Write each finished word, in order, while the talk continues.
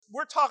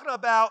talking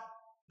about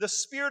the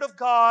Spirit of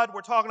God.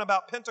 We're talking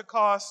about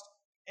Pentecost.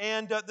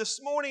 And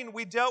this morning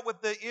we dealt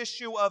with the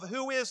issue of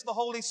who is the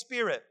Holy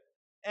Spirit.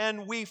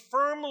 And we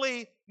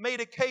firmly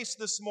made a case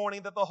this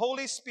morning that the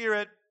Holy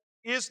Spirit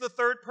is the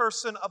third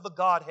person of the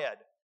Godhead.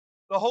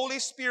 The Holy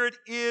Spirit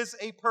is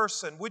a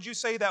person. Would you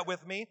say that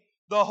with me?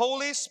 The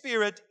Holy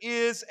Spirit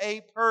is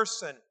a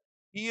person.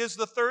 He is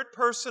the third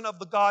person of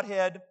the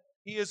Godhead.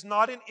 He is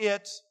not an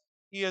it.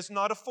 He is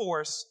not a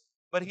force,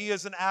 but He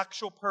is an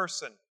actual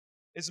person.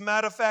 As a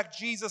matter of fact,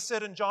 Jesus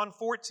said in John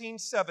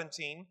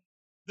 14:17,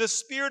 the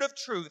Spirit of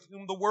truth,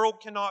 whom the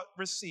world cannot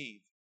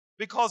receive,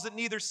 because it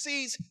neither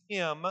sees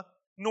Him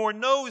nor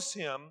knows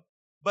Him,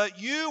 but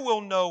you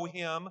will know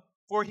Him,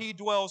 for He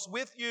dwells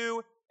with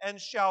you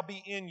and shall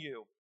be in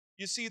you.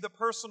 You see the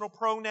personal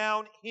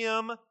pronoun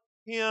Him,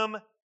 Him,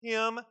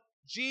 Him.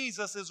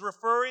 Jesus is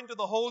referring to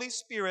the Holy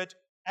Spirit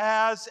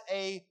as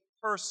a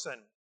person.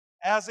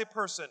 As a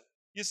person.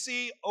 You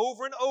see,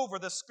 over and over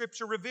the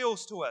Scripture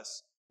reveals to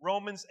us,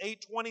 Romans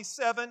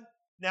 8:27,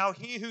 now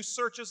He who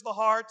searches the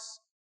hearts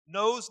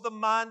knows the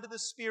mind of the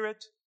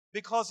Spirit,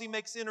 because He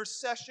makes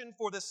intercession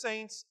for the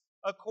saints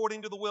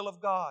according to the will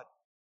of God.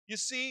 You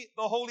see,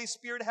 the Holy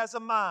Spirit has a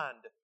mind.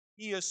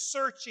 He is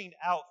searching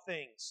out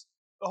things.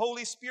 The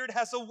Holy Spirit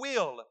has a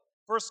will.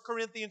 1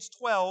 Corinthians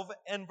 12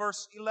 and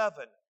verse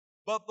 11.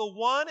 But the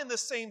one and the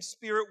same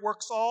Spirit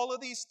works all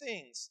of these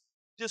things,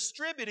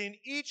 distributing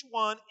each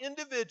one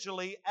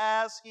individually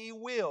as He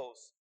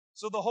wills.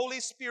 So the Holy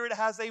Spirit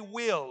has a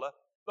will.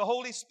 The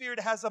Holy Spirit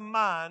has a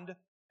mind.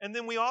 And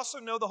then we also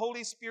know the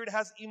Holy Spirit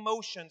has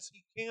emotions.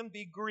 He can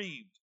be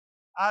grieved.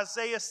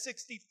 Isaiah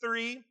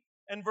 63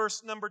 and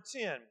verse number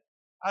 10.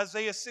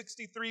 Isaiah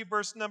 63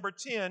 verse number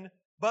 10.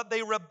 But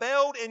they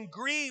rebelled and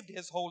grieved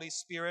His Holy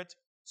Spirit,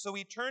 so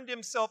He turned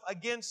Himself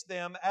against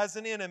them as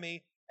an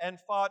enemy and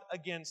fought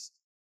against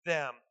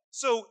them.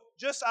 So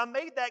I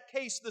made that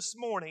case this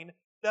morning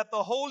that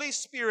the Holy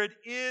Spirit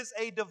is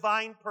a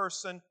divine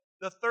person,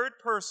 the third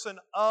person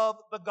of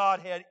the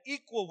Godhead,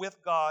 equal with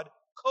God,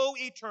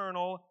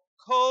 co-eternal,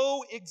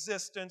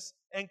 co-existence,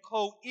 and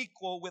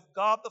co-equal with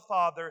God the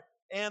Father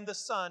and the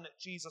Son,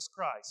 Jesus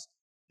Christ.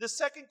 The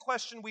second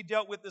question we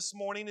dealt with this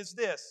morning is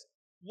this: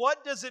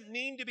 what does it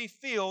mean to be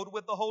filled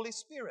with the Holy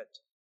Spirit?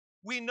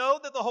 We know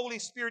that the Holy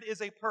Spirit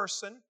is a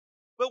person,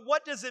 but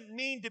what does it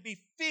mean to be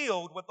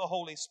filled with the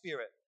Holy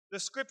Spirit? The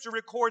Scripture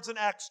records in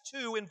Acts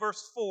 2 in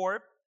verse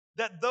 4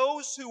 that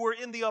those who were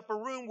in the upper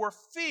room were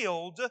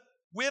filled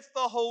with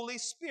the Holy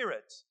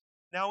Spirit.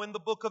 Now in the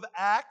book of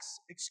Acts,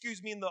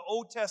 in the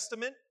Old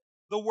Testament,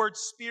 the word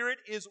Spirit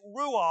is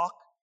ruach,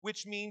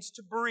 which means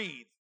to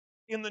breathe.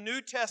 In the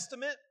New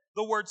Testament,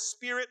 the word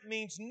Spirit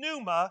means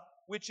pneuma,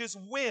 which is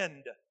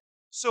wind.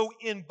 So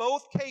in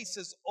both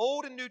cases,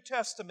 Old and New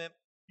Testament,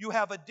 you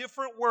have a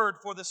different word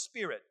for the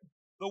Spirit.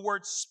 The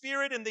word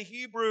Spirit in the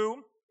Hebrew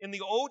in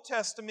the Old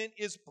Testament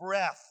is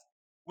breath.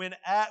 When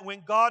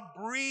God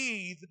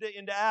breathed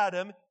into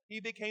Adam, he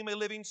became a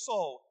living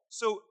soul.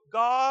 So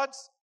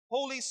God's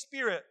Holy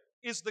Spirit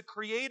is the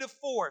creative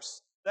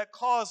force that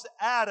caused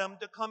Adam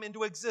to come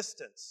into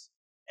existence.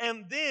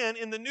 And then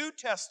in the New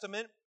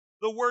Testament,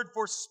 the word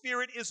for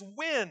Spirit is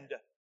wind.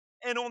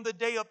 And on the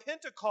day of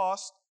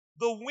Pentecost,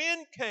 the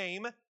wind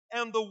came,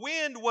 and the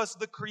wind was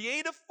the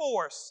creative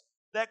force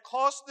that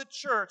caused the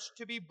church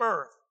to be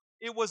birthed.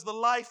 It was the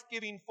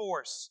life-giving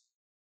force.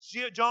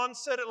 John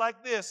said it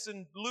like this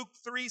in Luke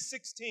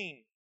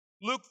 3:16.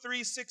 Luke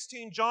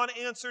 3:16, John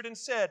answered and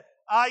said,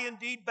 I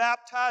indeed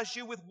baptize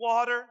you with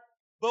water,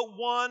 but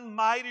one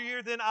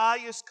mightier than I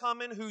is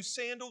coming, whose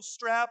sandal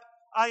strap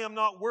I am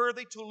not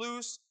worthy to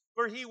loose,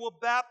 for He will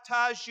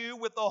baptize you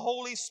with the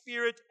Holy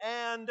Spirit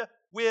and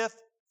with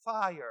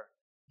fire.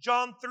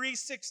 John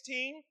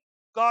 3:16,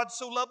 God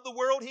so loved the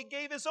world, He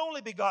gave His only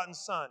begotten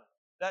Son.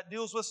 That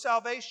deals with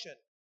salvation.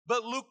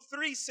 But Luke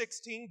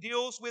 3:16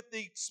 deals with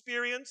the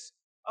experience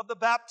of the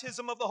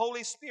baptism of the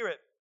Holy Spirit,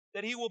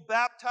 that He will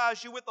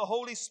baptize you with the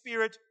Holy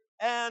Spirit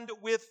and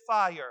with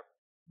fire.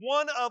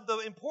 One of the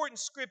important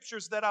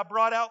scriptures that I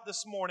brought out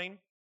this morning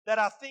that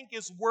I think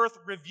is worth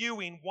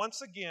reviewing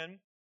once again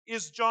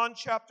is John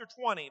chapter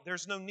 20.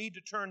 There's no need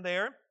to turn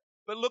there,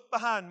 but look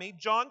behind me,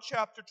 John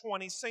chapter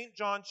 20, St.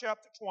 John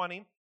chapter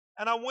 20,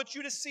 and I want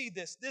you to see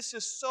this. This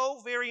is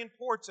so very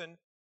important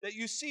that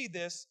you see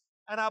this,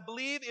 and I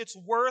believe it's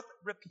worth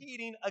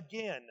repeating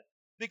again,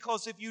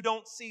 because if you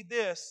don't see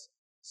this,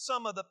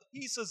 some of the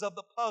pieces of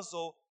the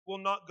puzzle will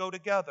not go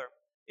together.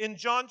 In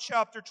John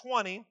chapter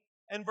 20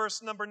 and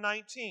verse number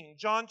 19,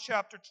 John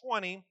chapter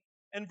 20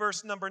 and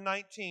verse number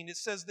 19, it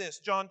says this,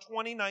 John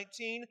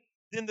 20:19,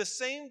 then the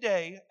same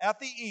day at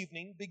the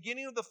evening,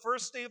 beginning of the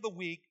first day of the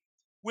week,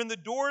 when the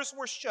doors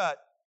were shut,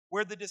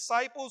 where the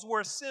disciples were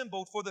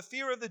assembled for the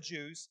fear of the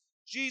Jews,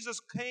 Jesus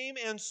came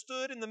and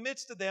stood in the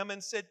midst of them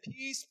and said,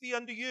 peace be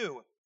unto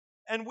you.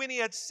 And when He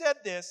had said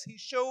this, He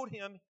showed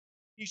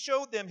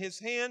them His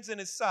hands and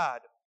His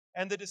side.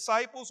 And the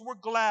disciples were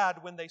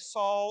glad when they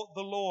saw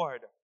the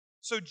Lord.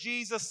 So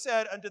Jesus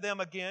said unto them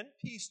again,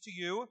 peace to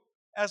you.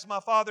 As my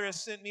Father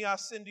has sent me, I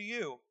send to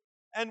you.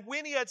 And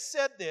when he had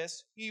said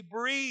this, he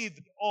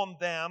breathed on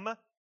them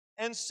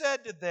and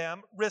said to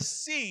them,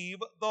 receive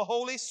the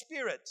Holy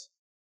Spirit.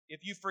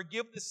 If you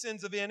forgive the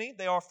sins of any,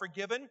 they are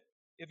forgiven.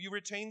 If you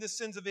retain the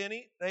sins of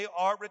any, they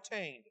are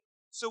retained.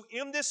 So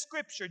in this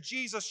scripture,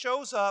 Jesus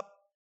shows up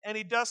and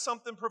he does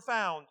something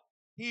profound.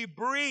 He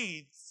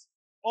breathes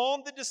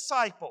on the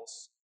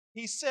disciples.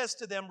 He says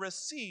to them,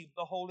 receive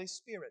the Holy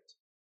Spirit.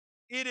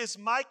 It is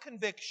my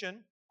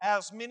conviction,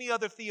 as many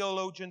other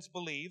theologians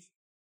believe,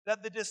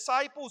 that the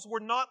disciples were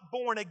not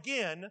born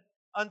again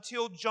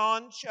until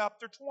John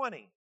chapter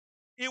 20.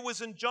 It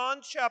was in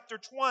John chapter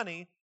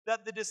 20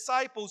 that the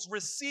disciples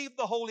received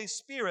the Holy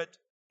Spirit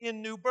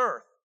in new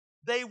birth.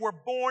 They were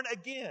born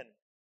again.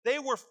 They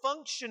were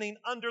functioning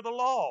under the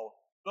law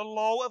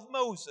of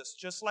Moses,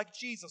 just like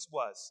Jesus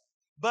was.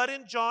 But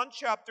in John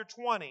chapter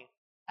 20,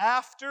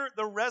 after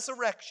the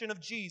resurrection of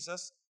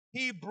Jesus,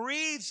 he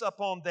breathes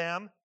upon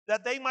them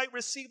that they might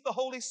receive the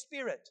Holy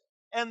Spirit.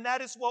 And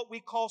that is what we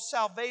call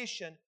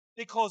salvation,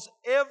 because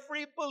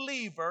every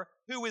believer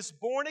who is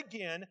born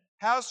again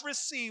has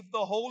received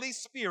the Holy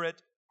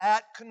Spirit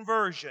at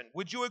conversion.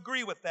 Would you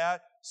agree with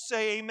that?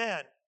 Say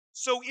amen.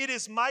 So it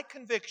is my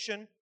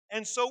conviction,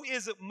 and so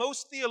is it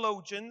most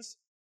theologians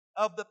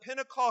of the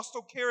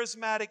Pentecostal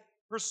charismatic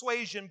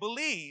persuasion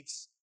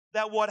believes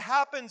that what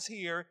happens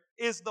here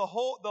is the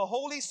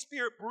Holy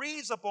Spirit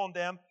breathes upon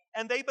them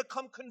and they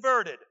become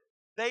converted.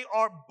 They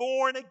are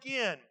born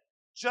again,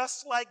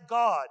 just like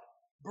God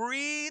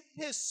breathed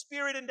his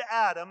spirit into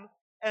Adam,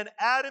 and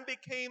Adam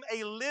became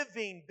a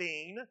living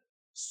being.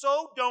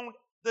 So don't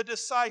the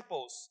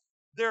disciples.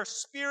 Their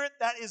spirit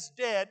that is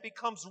dead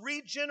becomes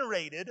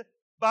regenerated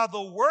by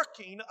the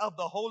working of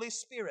the Holy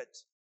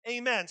Spirit.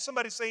 Amen.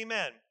 Somebody say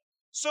amen.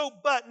 So,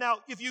 but now,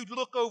 if you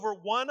look over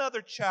one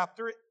other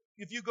chapter,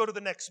 if you go to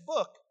the next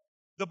book,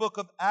 the book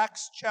of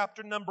Acts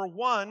chapter number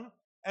 1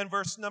 and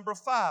verse number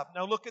 5.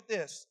 Now look at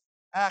this.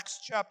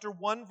 Acts chapter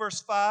 1 verse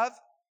 5.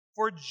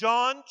 For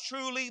John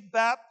truly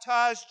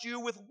baptized you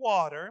with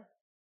water,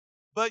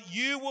 but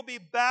you will be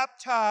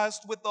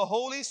baptized with the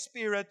Holy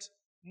Spirit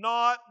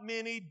not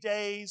many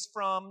days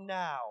from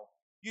now.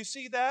 You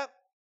see that?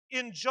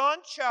 In John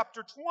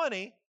chapter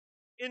 20,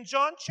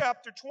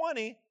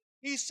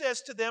 he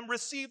says to them,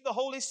 receive the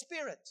Holy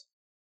Spirit.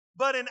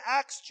 But in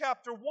Acts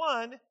chapter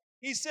 1,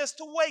 he says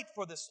to wait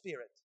for the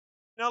Spirit.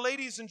 Now,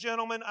 ladies and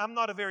gentlemen, I'm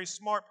not a very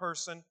smart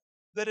person,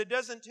 that it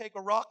doesn't take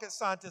a rocket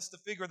scientist to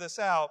figure this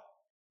out.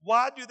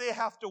 Why do they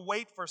have to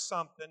wait for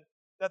something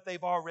that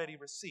they've already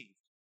received?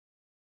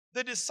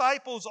 The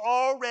disciples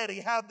already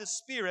had the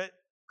Spirit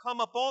come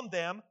upon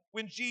them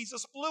when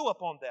Jesus blew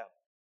upon them.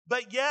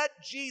 But yet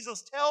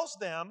Jesus tells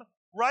them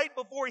right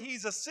before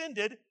he's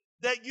ascended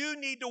that you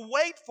need to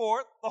wait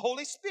for the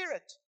Holy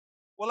Spirit.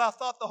 Well, I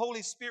thought the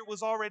Holy Spirit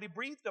was already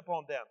breathed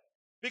upon them,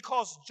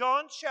 because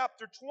John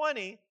chapter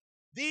 20,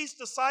 these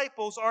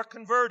disciples are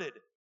converted.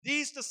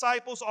 These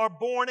disciples are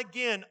born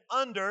again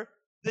under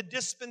the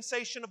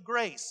dispensation of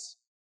grace.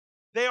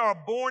 They are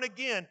born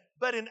again.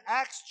 But in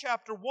Acts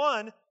chapter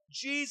 1,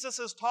 Jesus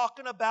is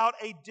talking about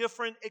a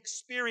different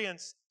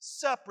experience,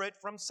 separate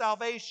from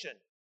salvation,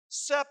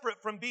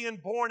 separate from being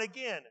born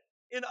again.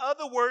 In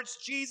other words,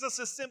 Jesus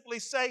is simply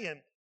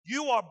saying,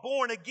 you are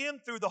born again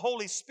through the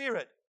Holy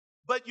Spirit,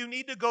 but you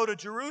need to go to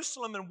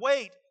Jerusalem and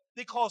wait,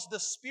 because the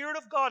Spirit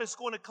of God is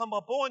going to come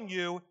upon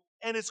you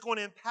and it's going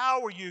to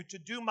empower you to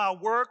do my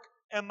work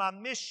and my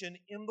mission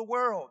in the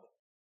world.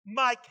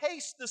 My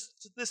case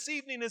this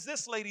evening is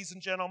this, ladies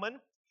and gentlemen.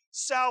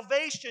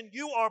 Salvation,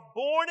 you are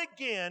born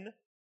again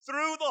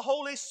through the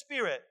Holy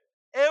Spirit.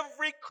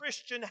 Every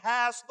Christian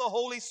has the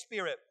Holy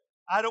Spirit.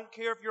 I don't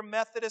care if you're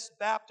Methodist,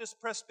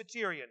 Baptist,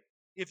 Presbyterian.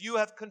 If you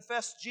have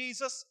confessed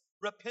Jesus,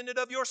 repented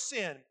of your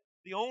sin,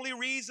 the only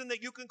reason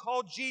that you can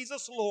call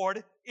Jesus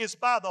Lord is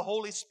by the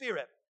Holy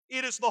Spirit.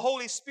 It is the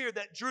Holy Spirit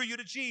that drew you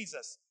to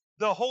Jesus.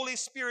 The Holy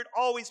Spirit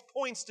always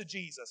points to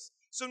Jesus.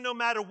 So no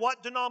matter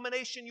what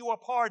denomination you are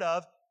part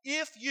of,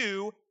 if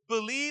you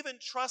believe and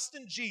trust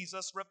in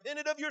Jesus,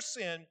 repented of your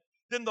sin,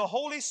 then the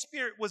Holy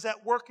Spirit was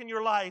at work in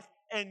your life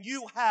and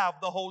you have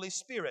the Holy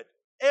Spirit.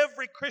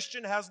 Every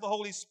Christian has the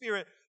Holy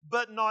Spirit,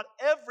 but not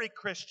every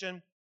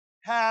Christian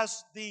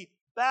has the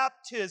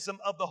baptism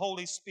of the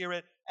Holy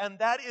Spirit, and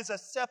that is a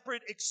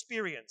separate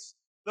experience.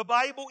 The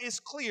Bible is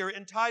clear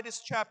in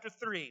Titus chapter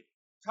 3.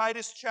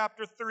 Titus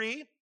chapter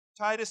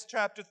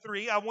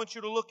 3. I want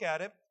you to look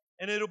at it,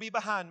 and it'll be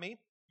behind me.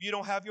 If you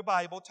don't have your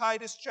Bible,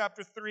 Titus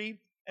chapter 3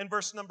 and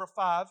verse number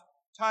 5.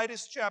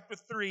 Titus chapter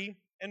 3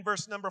 and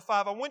verse number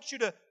 5. I want you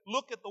to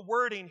look at the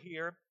wording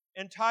here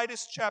in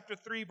Titus chapter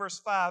 3 verse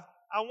 5.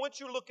 I want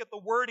you to look at the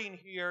wording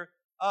here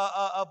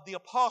of the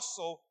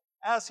apostle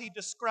as he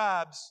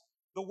describes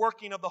the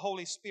working of the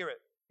Holy Spirit.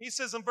 He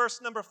says in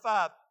verse number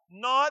 5,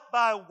 not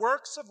by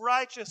works of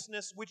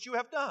righteousness which you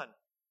have done,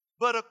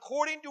 but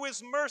according to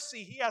his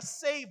mercy he has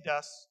saved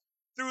us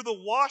through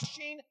the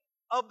washing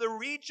of the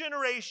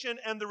regeneration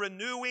and the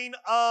renewing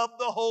of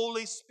the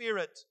Holy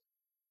Spirit.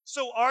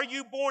 So are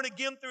you born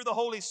again through the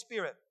Holy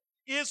Spirit?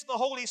 Is the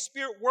Holy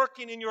Spirit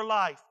working in your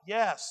life?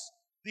 Yes.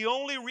 The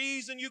only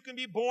reason you can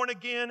be born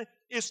again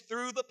is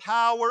through the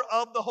power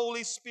of the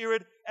Holy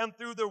Spirit and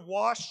through the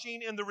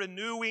washing and the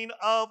renewing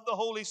of the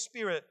Holy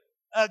Spirit.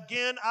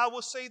 Again, I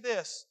will say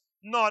this.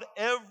 Not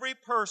every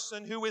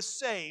person who is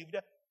saved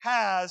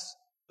has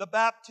the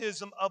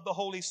baptism of the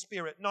Holy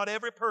Spirit. Not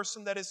every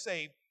person that is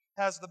saved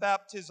has the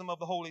baptism of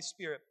the Holy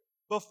Spirit.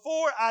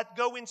 Before I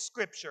go in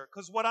Scripture,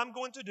 because what I'm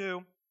going to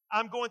do,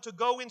 I'm going to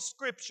go in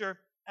Scripture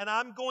and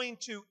I'm going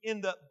to,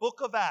 in the book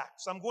of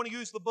Acts, I'm going to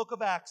use the book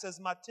of Acts as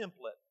my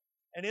template.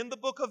 And in the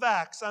book of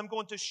Acts, I'm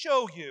going to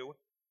show you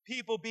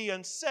people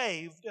being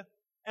saved,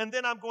 and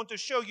then I'm going to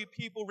show you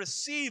people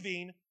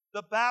receiving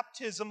the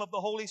baptism of the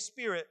Holy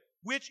Spirit,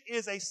 which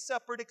is a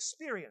separate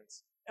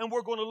experience. And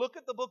we're going to look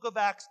at the book of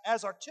Acts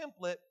as our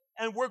template,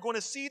 and we're going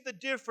to see the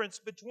difference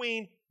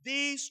between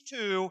these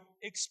two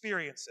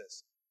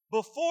experiences.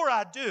 Before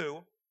I do,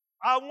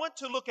 I want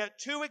to look at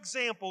two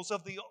examples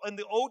in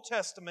the Old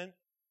Testament,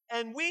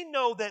 and we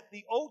know that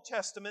the Old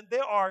Testament,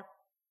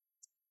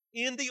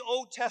 in the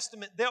Old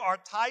Testament, there are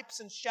types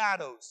and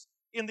shadows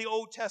in the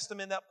Old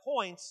Testament that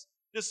points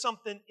to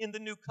something in the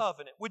New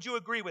Covenant. Would you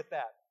agree with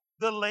that?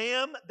 The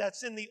lamb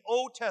that's in the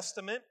Old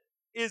Testament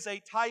is a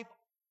type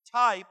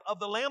of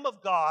the Lamb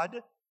of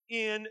God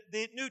in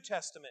the New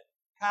Testament.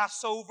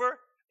 Passover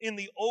in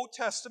the Old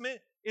Testament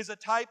is a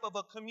type of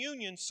a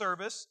communion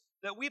service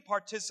that we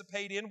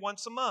participate in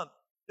once a month.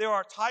 There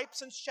are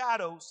types and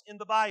shadows in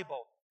the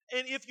Bible.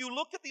 And if you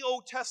look at the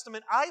Old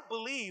Testament, I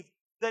believe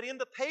that in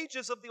the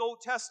pages of the Old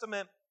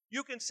Testament,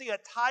 you can see a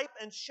type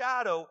and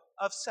shadow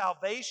of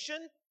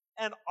salvation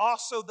and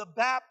also the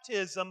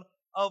baptism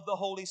of the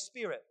Holy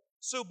Spirit.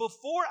 So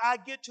before I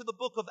get to the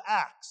book of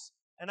Acts,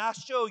 and I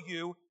show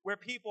you where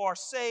people are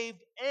saved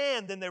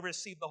and then they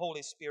receive the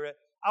Holy Spirit,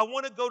 I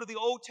want to go to the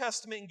Old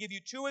Testament and give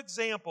you two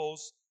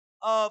examples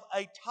of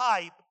a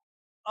type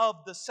of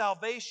the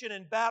salvation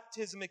and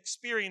baptism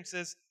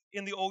experiences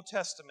in the Old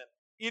Testament.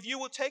 If you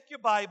will take your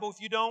Bible, if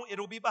you don't,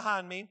 it'll be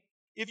behind me.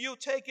 If you'll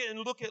take it and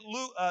look at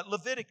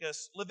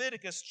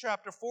Leviticus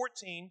chapter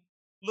 14,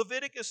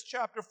 Leviticus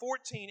chapter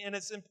 14, and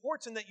it's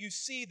important that you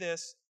see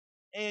this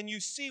and you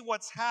see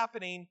what's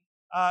happening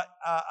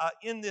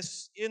in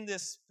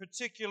this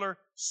particular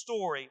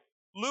story.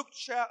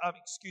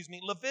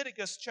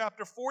 Leviticus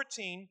chapter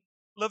 14,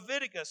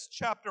 Leviticus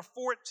chapter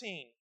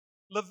 14,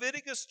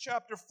 Leviticus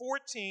chapter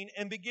 14,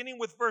 and beginning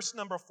with verse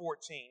number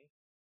 14.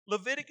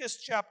 Leviticus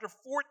chapter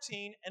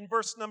 14 and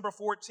verse number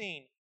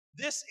 14.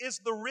 This is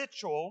the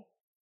ritual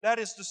that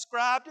is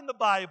described in the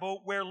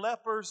Bible where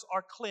lepers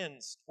are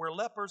cleansed, where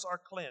lepers are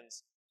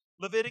cleansed.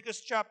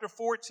 Leviticus chapter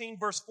 14,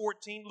 verse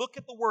 14. Look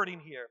at the wording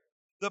here.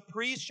 The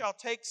priest shall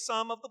take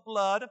some of the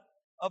blood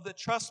of the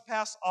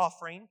trespass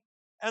offering,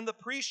 and the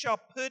priest shall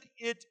put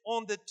it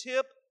on the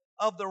tip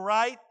of the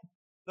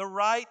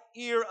right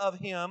ear of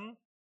him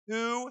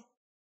who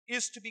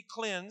is to be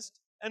cleansed,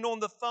 and on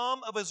the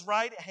thumb of his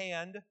right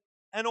hand,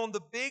 and on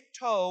the big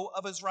toe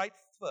of his right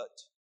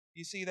foot.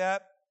 You see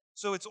that?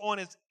 So it's on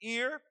his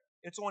ear,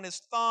 it's on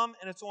his thumb,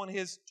 and it's on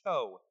his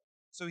toe.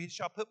 So he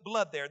shall put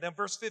blood there. Then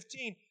verse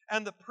 15,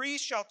 and the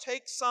priest shall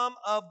take some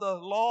of the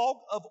log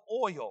of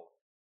oil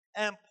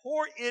and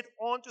pour it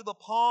onto the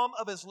palm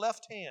of his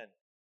left hand.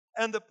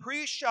 And the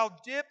priest shall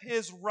dip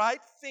his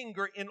right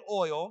finger in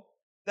oil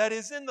that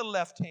is in the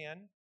left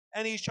hand,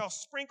 and he shall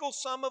sprinkle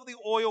some of the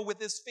oil with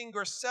his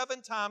finger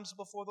 7 times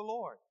before the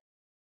Lord.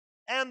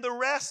 And the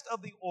rest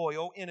of the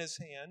oil in his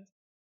hand,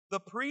 the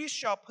priest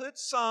shall put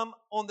some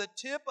on the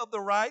tip of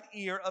the right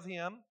ear of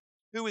him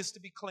who is to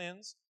be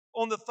cleansed,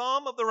 on the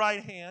thumb of the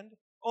right hand,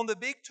 on the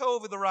big toe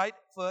of the right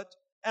foot,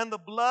 and the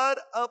blood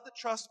of the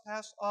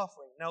trespass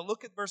offering. Now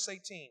look at verse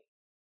 18.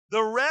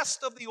 The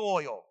rest of the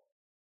oil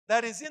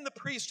that is in the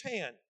priest's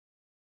hand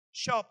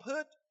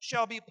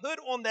shall be put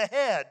on the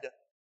head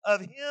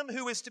of him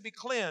who is to be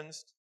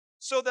cleansed,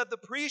 so that the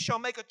priest shall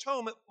make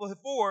atonement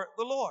before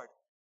the Lord.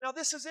 Now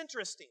this is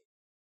interesting.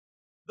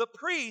 The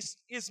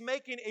priest is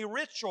making a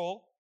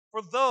ritual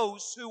for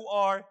those who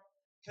are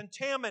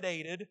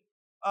contaminated,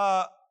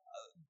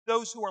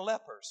 those who are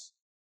lepers.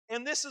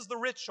 And this is the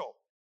ritual.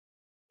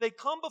 They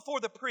come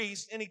before the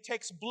priest and he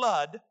takes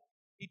blood,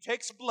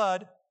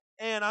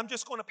 and I'm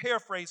just going to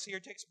paraphrase here.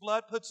 He takes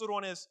blood, puts it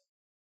on his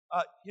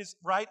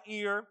right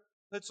ear,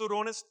 puts it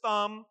on his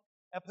thumb,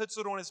 and puts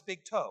it on his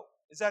big toe.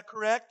 Is that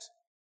correct?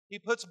 He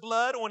puts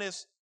blood on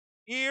his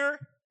ear,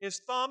 his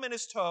thumb, and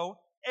his toe,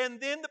 and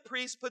then the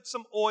priest puts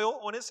some oil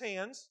on his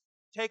hands,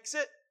 takes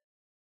it,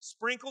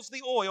 sprinkles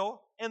the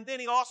oil, and then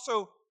he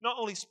also not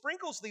only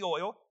sprinkles the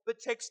oil, but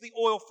takes the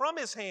oil from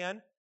his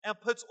hand and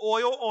puts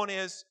oil on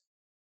his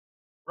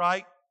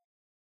right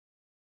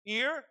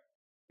ear,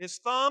 his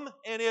thumb,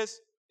 and his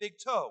big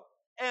toe.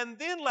 And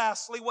then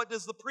lastly, what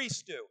does the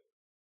priest do?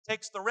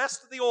 Takes the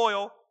rest of the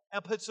oil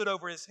and puts it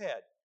over his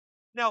head.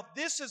 Now,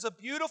 this is a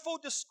beautiful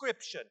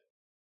description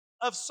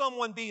of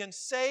someone being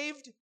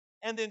saved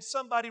and then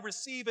somebody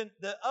receiving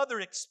the other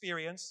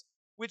experience,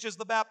 which is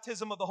the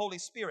baptism of the Holy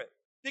Spirit.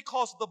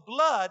 Because the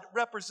blood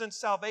represents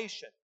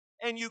salvation.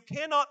 And you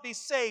cannot be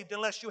saved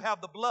unless you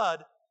have the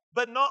blood.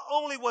 But not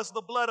only was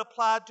the blood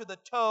applied to the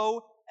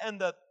toe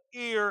and the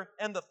ear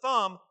and the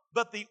thumb,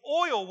 but the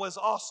oil was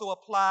also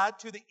applied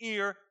to the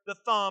ear, the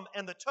thumb,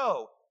 and the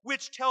toe,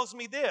 which tells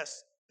me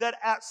this, that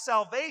at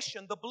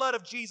salvation, the blood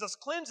of Jesus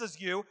cleanses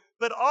you,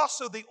 but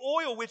also the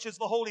oil, which is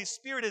the Holy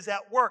Spirit, is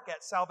at work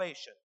at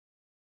salvation.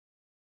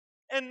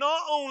 And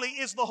not only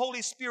is the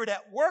Holy Spirit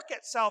at work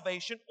at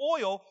salvation,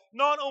 oil,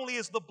 not only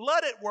is the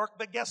blood at work,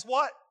 but guess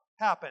what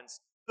happens?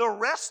 The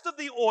rest of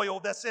the oil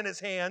that's in his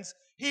hands,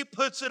 he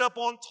puts it up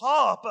on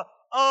top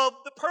of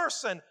the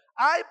person.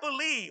 I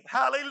believe,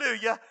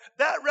 hallelujah,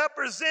 that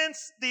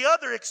represents the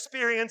other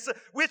experience,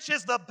 which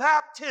is the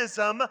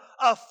baptism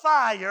of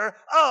fire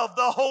of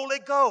the Holy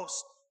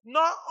Ghost.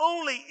 Not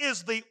only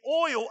is the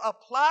oil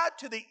applied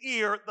to the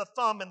ear, the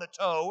thumb, and the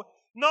toe,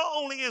 not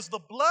only is the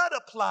blood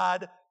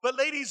applied, but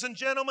ladies and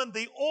gentlemen,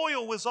 the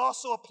oil was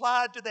also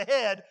applied to the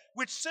head,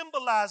 which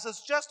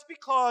symbolizes just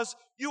because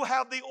you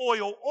have the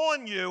oil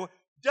on you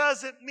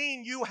doesn't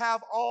mean you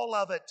have all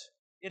of it.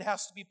 It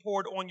has to be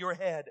poured on your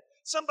head.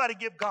 Somebody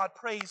give God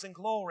praise and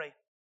glory.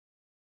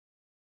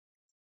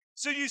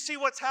 So you see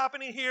what's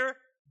happening here?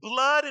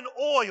 Blood and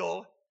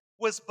oil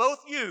was both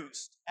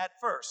used at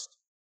first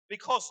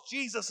because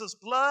Jesus'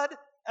 blood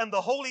and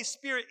the Holy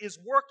Spirit is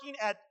working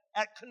at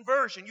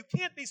conversion. You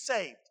can't be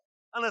saved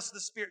unless the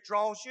Spirit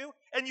draws you,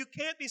 and you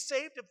can't be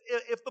saved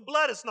if the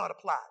blood is not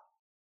applied.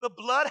 The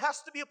blood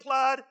has to be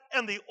applied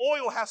and the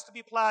oil has to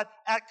be applied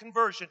at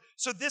conversion.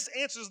 So this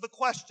answers the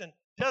question,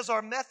 does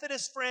our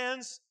Methodist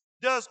friends,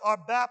 does our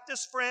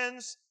Baptist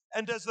friends,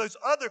 and does those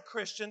other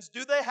Christians,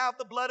 do they have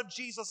the blood of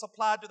Jesus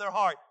applied to their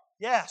heart?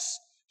 Yes.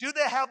 Do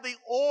they have the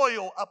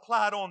oil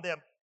applied on them?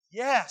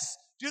 Yes.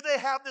 Do they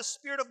have the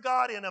Spirit of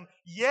God in them?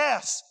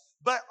 Yes.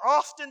 But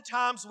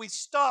oftentimes we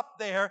stop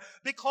there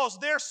because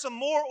there's some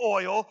more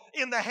oil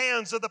in the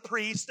hands of the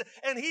priest,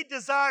 and he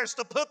desires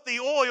to put the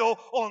oil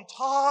on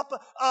top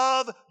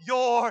of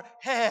your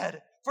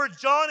head. For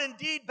John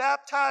indeed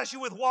baptized you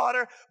with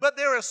water, but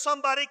there is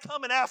somebody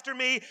coming after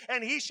me,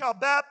 and he shall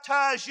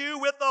baptize you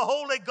with the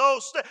Holy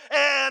Ghost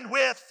and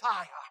with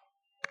fire.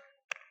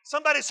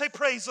 Somebody say,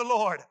 praise the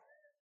Lord.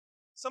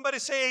 Somebody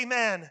say,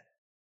 amen.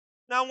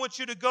 Now I want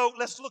you to go,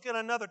 let's look at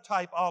another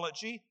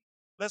typology.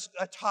 Let's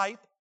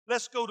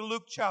go to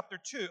Luke chapter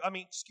 2. I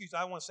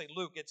want to say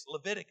Luke. It's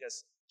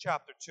Leviticus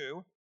chapter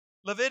 2.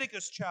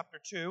 Leviticus chapter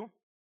 2.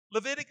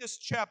 Leviticus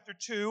chapter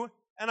 2.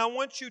 And I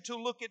want you to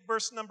look at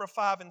verse number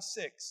 5 and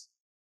 6.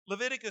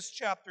 Leviticus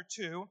chapter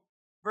 2,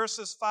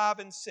 verses 5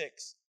 and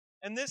 6.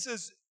 And this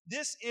is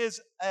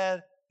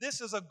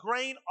a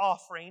grain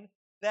offering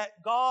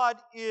that God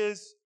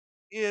is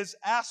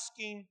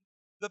asking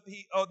the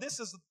people. This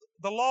is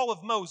the law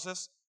of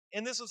Moses,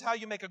 and this is how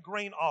you make a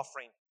grain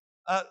offering.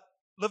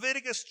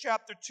 Leviticus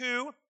chapter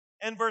 2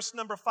 and verse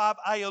number 5.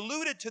 I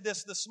alluded to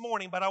this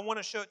morning, but I want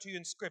to show it to you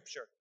in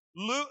Scripture.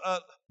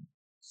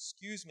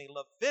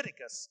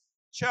 Leviticus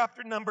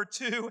chapter number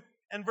 2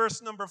 and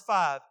verse number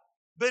 5.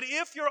 But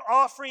if your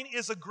offering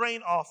is a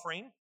grain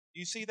offering, do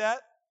you see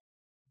that?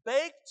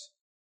 Baked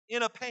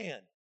in a pan,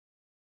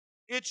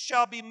 it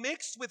shall be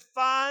mixed with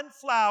fine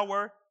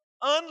flour,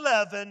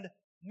 unleavened,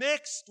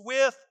 mixed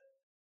with,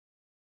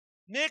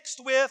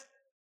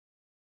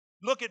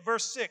 look at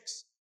verse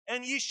 6.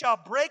 And ye shall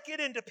break it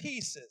into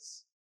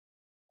pieces,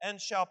 and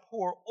shall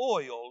pour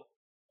oil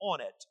on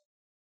it.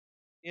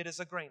 It is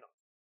a grain offering.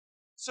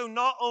 So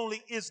not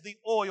only is the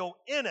oil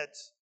in it,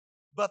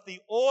 but the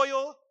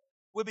oil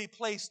will be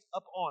placed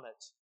upon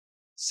it.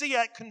 See,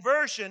 at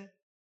conversion,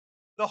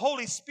 the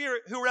Holy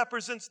Spirit, who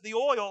represents the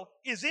oil,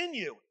 is in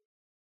you.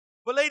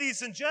 But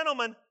ladies and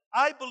gentlemen,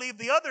 I believe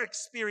the other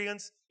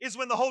experience is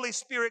when the Holy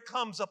Spirit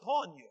comes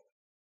upon you.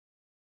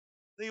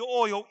 The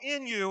oil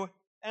in you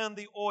and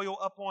the oil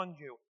upon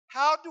you.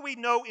 How do we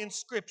know in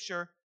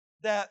Scripture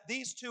that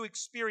these two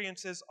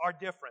experiences are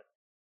different?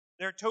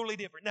 They're totally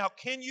different. Now,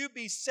 can you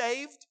be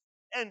saved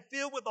and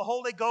filled with the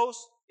Holy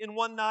Ghost in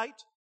one night?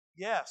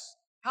 Yes.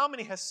 How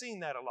many has seen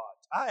that a lot?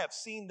 I have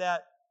seen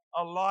that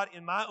a lot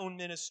in my own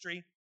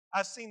ministry.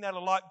 I've seen that a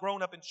lot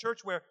growing up in church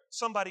where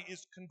somebody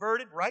is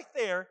converted right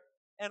there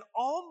and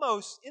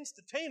almost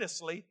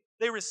instantaneously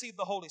they receive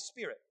the Holy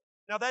Spirit.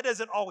 Now, that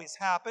doesn't always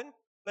happen,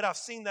 but I've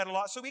seen that a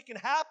lot. So it can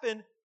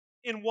happen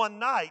in one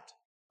night.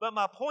 But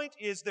my point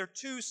is they're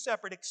two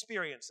separate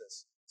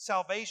experiences,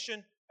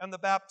 salvation and the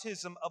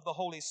baptism of the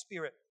Holy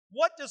Spirit.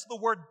 What does the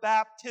word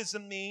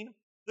baptism mean?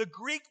 The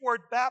Greek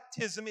word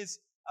baptism is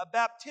a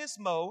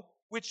baptismo,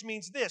 which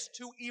means this,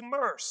 to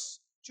immerse,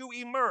 to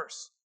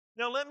immerse.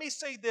 Now let me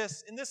say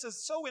this, and this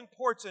is so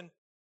important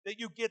that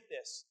you get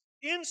this.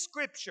 In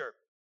Scripture,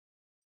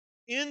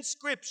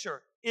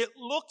 it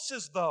looks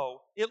as though,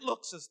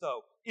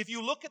 if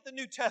you look at the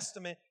New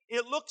Testament,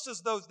 it looks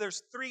as though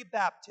there's three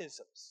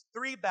baptisms.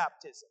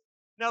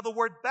 Now, the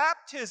word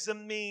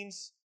baptism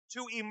means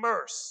to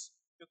immerse,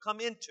 to come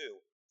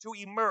into, to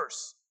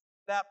immerse.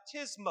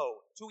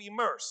 Baptismo, to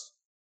immerse.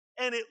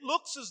 And it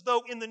looks as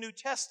though in the New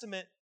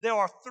Testament there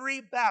are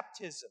three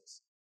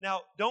baptisms.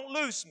 Now, don't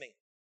lose me.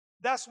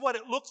 That's what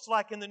it looks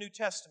like in the New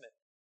Testament.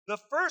 The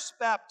first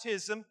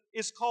baptism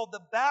is called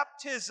the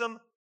baptism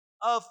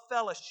of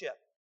fellowship.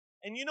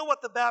 And you know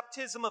what the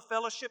baptism of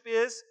fellowship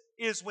is?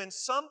 is when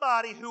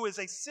somebody who is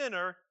a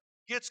sinner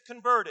gets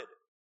converted.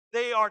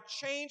 They are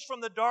changed from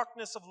the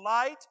darkness of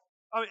light,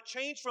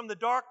 changed from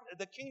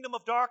the kingdom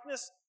of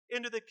darkness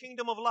into the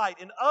kingdom of light.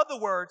 In other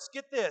words,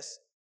 get this,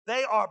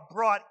 they are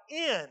brought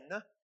in,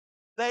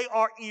 they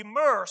are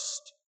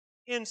immersed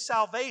in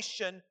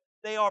salvation,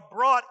 they are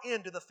brought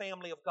into the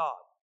family of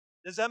God.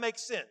 Does that make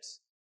sense?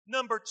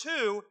 Number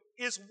 2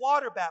 is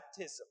water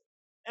baptism.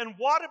 And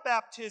water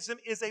baptism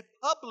is a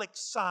public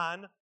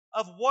sign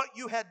of what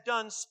you had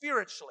done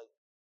spiritually.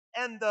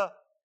 And the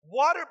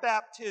water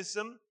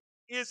baptism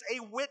is a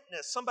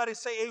witness. Somebody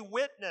say a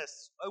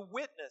witness. A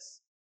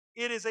witness.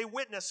 It is a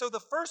witness. So the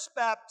first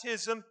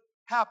baptism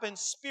happens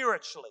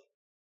spiritually.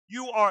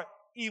 You are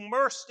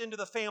immersed into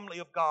the family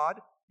of God.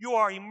 You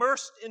are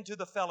immersed into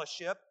the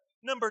fellowship.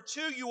 Number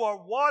 2, you are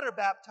water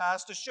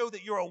baptized to show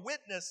that you're a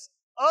witness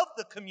of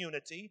the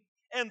community.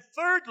 And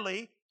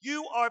thirdly,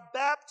 you are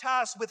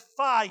baptized with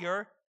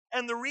fire.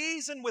 And the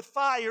reason with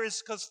fire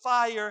is because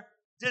fire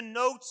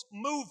denotes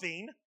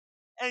moving.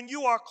 And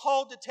you are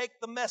called to take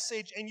the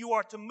message and you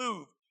are to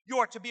move. You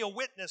are to be a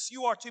witness.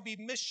 You are to be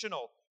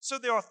missional. So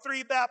there are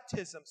 3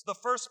 baptisms. The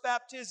first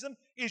baptism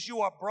is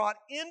you are brought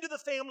into the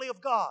family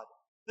of God.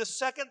 The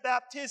second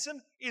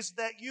baptism is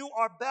that you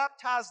are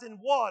baptized in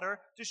water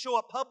to show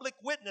a public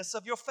witness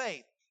of your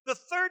faith. The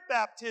third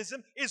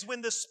baptism is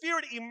when the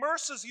Spirit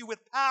immerses you with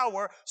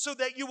power so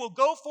that you will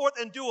go forth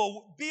and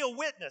be a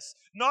witness.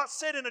 Not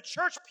sit in a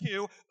church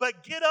pew,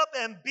 but get up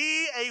and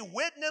be a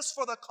witness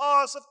for the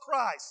cause of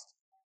Christ.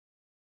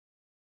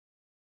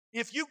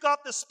 If you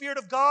got the Spirit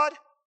of God,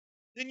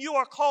 then you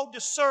are called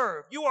to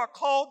serve. You are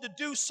called to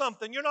do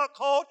something. You're not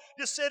called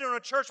to sit in a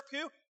church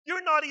pew.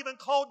 You're not even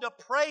called to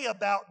pray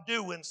about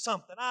doing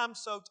something. I'm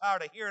so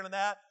tired of hearing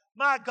that.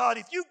 My God,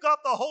 if you've got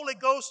the Holy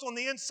Ghost on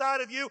the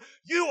inside of you,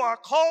 you are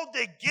called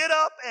to get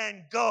up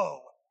and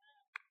go.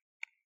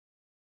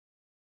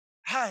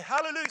 Hi,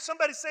 hallelujah.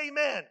 Somebody say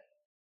amen.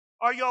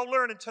 Are y'all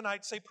learning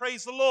tonight? Say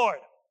praise the Lord.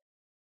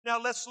 Now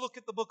let's look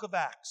at the book of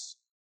Acts.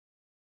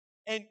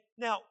 And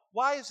now,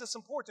 why is this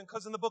important?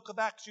 Because in the book of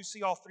Acts, you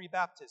see all 3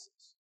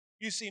 baptisms.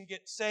 You see him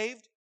get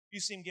saved, you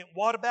see him getting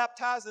water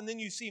baptized, and then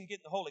you see him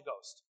getting the Holy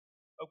Ghost.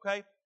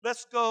 Okay?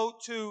 Let's go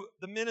to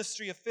the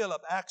ministry of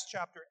Philip, Acts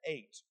chapter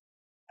 8.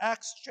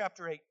 Acts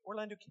chapter 8.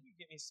 Orlando, can you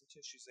get me some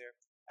tissues there?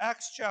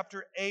 Acts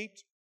chapter 8.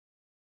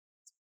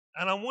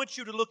 And I want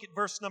you to look at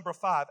verse number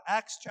 5.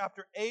 Acts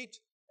chapter 8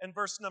 and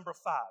verse number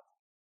 5.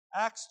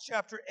 Acts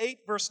chapter 8,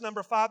 verse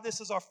number 5. This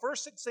is our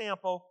first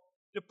example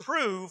to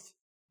prove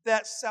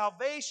that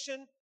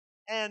salvation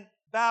and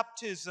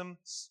baptism,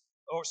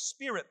 or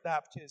spirit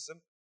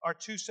baptism, are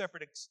 2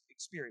 separate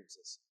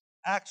experiences.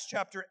 Acts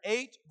chapter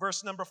 8,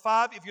 verse number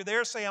 5. If you're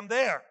there, say, I'm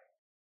there.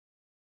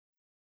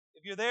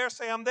 If you're there,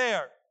 say, I'm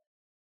there.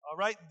 All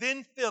right.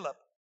 Then Philip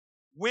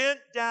went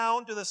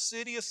down to the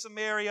city of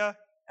Samaria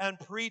and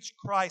preached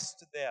Christ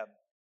to them.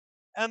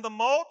 And the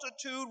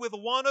multitude with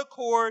one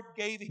accord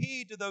gave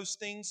heed to those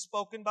things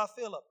spoken by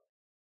Philip,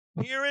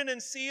 hearing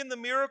and seeing the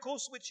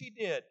miracles which he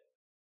did.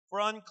 For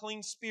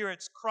unclean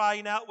spirits,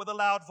 crying out with a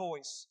loud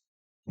voice,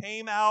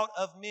 came out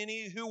of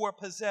many who were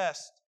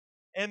possessed,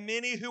 and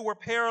many who were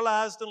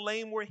paralyzed and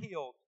lame were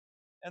healed.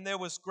 And there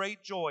was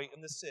great joy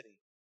in the city.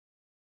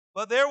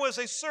 But there was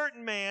a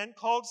certain man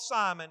called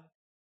Simon,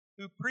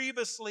 who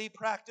previously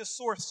practiced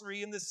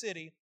sorcery in the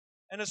city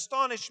and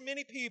astonished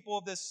many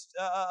people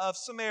of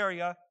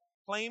Samaria,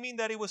 claiming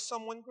that he was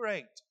someone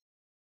great,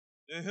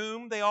 to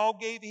whom they all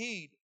gave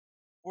heed.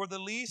 For the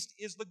least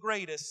is the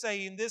greatest,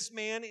 saying, this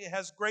man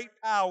has great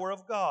power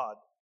of God.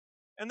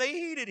 And they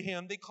heeded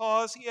him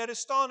because he had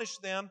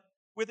astonished them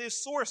with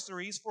his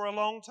sorceries for a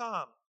long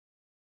time.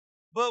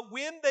 But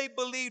when they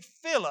believed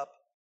Philip,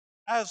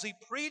 as he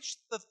preached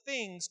the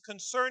things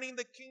concerning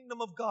the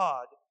kingdom of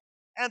God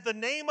and the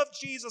name of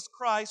Jesus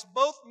Christ,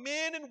 both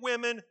men and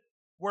women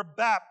were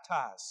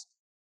baptized.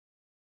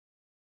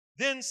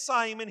 Then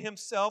Simon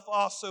himself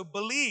also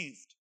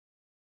believed,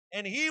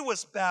 and he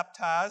was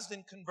baptized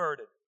and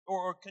converted,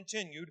 or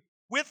continued,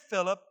 with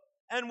Philip,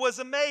 and was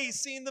amazed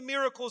seeing the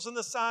miracles and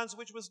the signs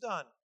which was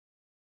done.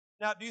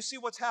 Now, do you see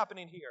what's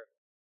happening here?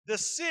 The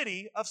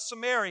city of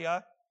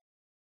Samaria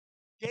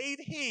gave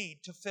heed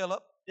to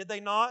Philip, did they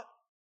not?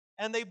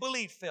 And they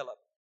believed Philip.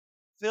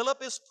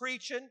 Philip is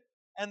preaching,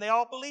 and they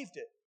all believed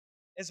it.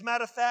 As a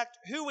matter of fact,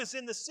 who was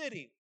in the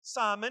city?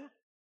 Simon,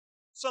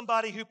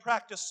 somebody who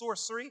practiced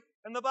sorcery,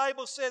 and the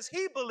Bible says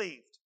he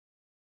believed.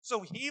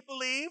 So he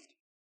believed,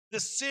 the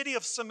city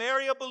of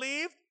Samaria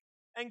believed,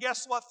 and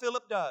guess what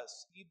Philip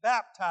does? He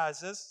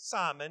baptizes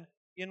Simon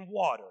in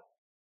water.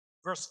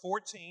 Verse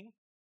 14.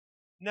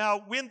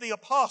 Now, when the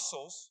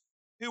apostles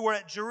who were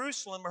at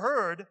Jerusalem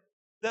heard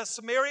that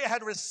Samaria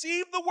had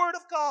received the word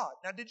of God.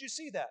 Now, did you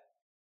see that?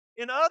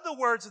 In other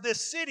words,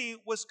 this city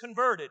was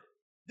converted.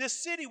 This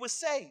city was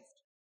saved.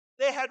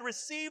 They had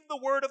received the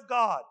word of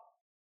God.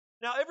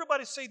 Now,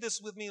 everybody say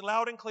this with me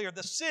loud and clear.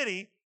 The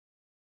city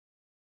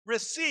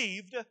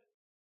received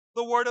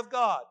the word of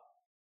God.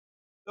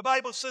 The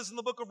Bible says in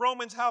the book of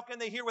Romans, how can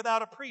they hear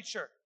without a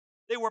preacher?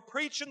 They were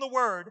preaching the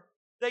word.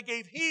 They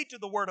gave heed to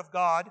the word of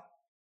God.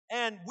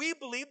 And we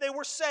believe they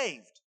were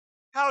saved.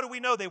 How do we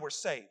know they were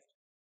saved?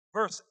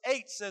 Verse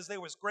 8 says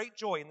there was great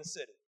joy in the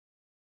city.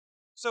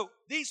 So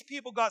these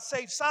people got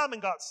saved.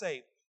 Simon got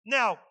saved.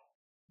 Now,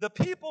 the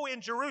people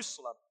in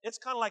Jerusalem, it's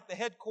kind of like the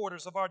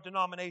headquarters of our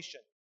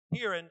denomination.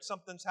 Hearing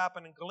something's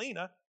happening in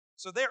Galena.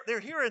 So they're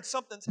hearing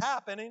something's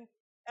happening,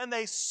 and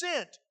they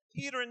sent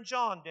Peter and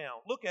John down.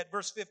 Look at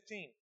verse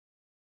 15.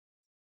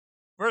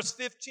 Verse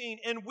 15,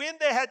 and when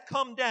they had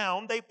come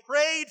down, they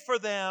prayed for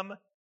them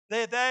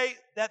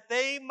that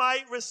they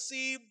might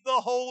receive the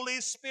Holy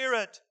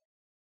Spirit.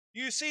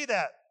 You see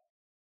that?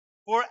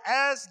 For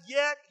as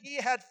yet he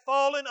had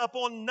fallen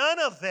upon none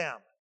of them.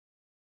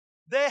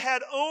 They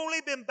had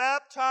only been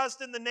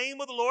baptized in the name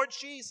of the Lord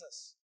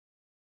Jesus.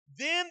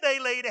 Then they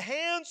laid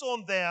hands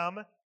on them,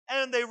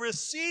 and they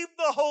received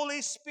the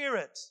Holy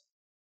Spirit.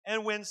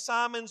 And when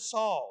Simon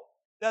saw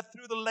that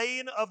through the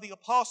laying of the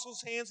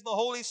apostles' hands the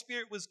Holy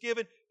Spirit was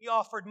given, he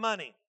offered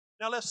money.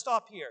 Now let's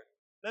stop here.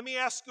 Let me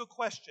ask you a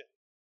question.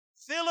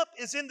 Philip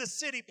is in the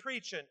city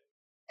preaching,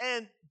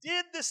 and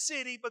did the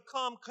city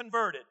become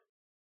converted?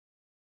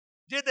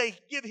 Did they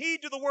give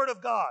heed to the word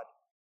of God?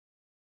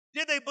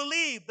 Did they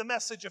believe the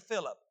message of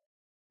Philip?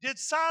 Did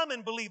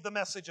Simon believe the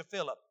message of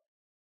Philip?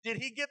 Did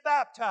he get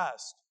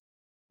baptized?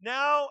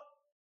 Now,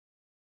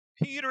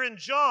 Peter and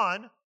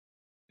John,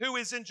 who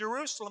is in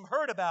Jerusalem,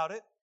 heard about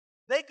it.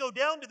 They go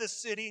down to this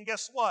city, and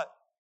guess what?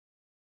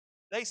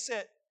 They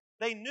said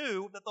they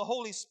knew that the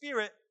Holy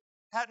Spirit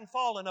hadn't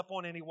fallen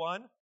upon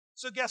anyone.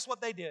 So guess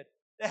what they did?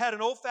 They had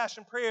an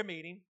old-fashioned prayer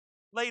meeting,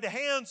 laid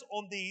hands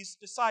on these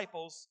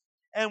disciples,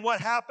 and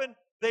what happened?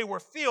 They were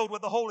filled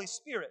with the Holy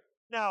Spirit.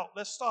 Now,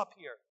 let's stop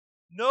here.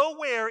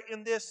 Nowhere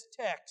in this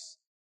text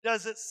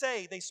does it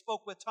say they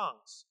spoke with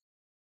tongues.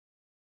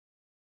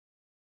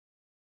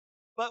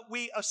 But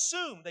we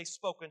assume they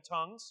spoke in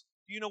tongues.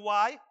 Do you know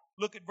why?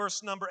 Look at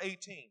verse number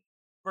 18.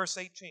 Verse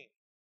 18.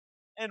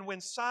 And when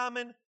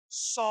Simon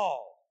saw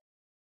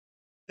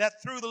that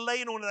through the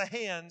laying on of the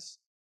hands,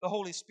 the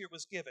Holy Spirit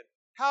was given.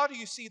 How do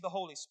you see the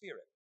Holy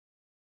Spirit?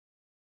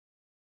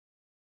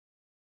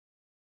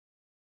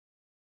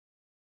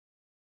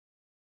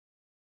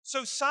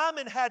 So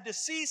Simon had to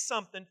see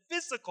something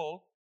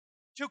physical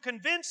to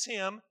convince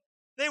him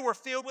they were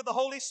filled with the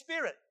Holy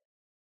Spirit.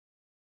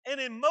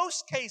 And in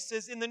most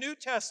cases in the New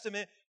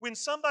Testament, when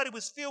somebody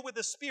was filled with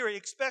the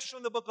Spirit, especially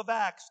in the book of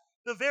Acts,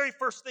 the very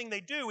first thing they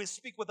do is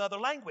speak with other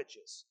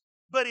languages.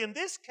 But in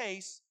this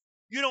case,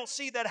 you don't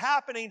see that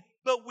happening,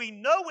 but we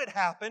know it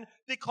happened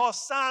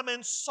because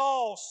Simon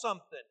saw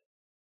something.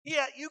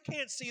 You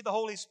can't see the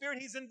Holy Spirit.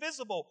 He's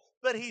invisible.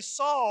 But he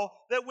saw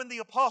that when the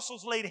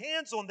apostles laid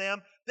hands on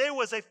them, there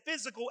was a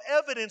physical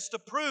evidence to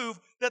prove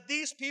that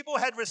these people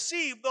had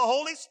received the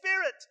Holy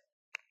Spirit.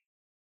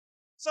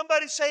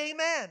 Somebody say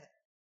amen.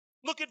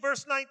 Look at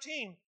verse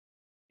 19.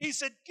 He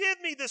said,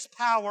 give me this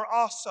power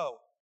also,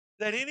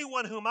 that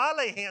anyone whom I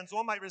lay hands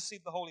on might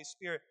receive the Holy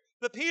Spirit.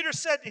 But Peter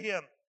said to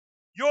him,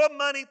 your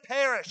money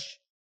perish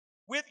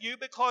with you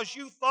because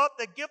you thought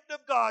the gift of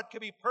God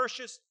could be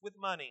purchased with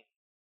money.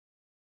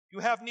 You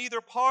have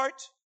neither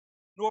part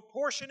nor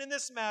portion in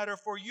this matter,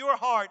 for your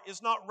heart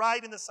is not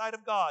right in the sight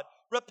of God.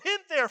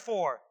 Repent,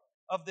 therefore,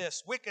 of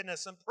this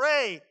wickedness and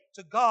pray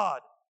to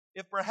God,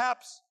 if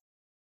perhaps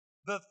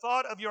the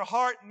thought of your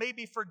heart may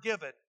be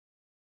forgiven.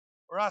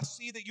 For I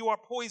see that you are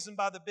poisoned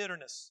by the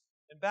bitterness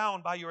and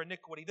bound by your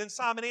iniquity. Then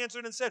Simon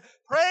answered and said,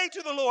 pray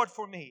to the Lord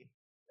for me,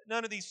 that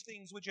none of these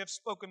things which you have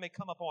spoken may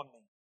come upon me.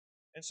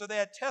 And so they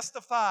had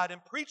testified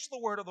and preached the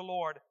word of the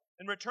Lord,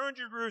 and returned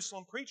to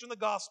Jerusalem, preaching the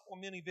gospel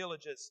in many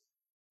villages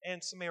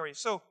and Samaria.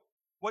 So,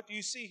 what do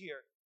you see here?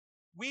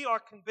 We are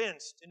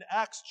convinced in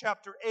Acts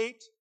chapter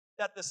 8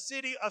 that the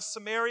city of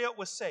Samaria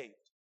was saved.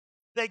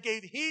 They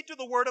gave heed to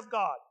the word of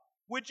God.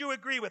 Would you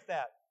agree with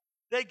that?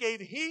 They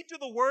gave heed to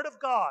the word of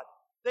God.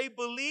 They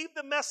believed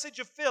the message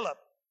of Philip.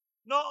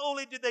 Not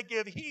only did they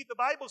give heed, the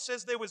Bible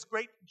says there was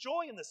great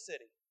joy in the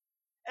city.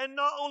 And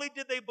not only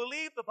did they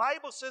believe, the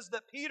Bible says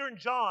that Peter and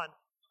John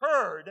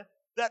heard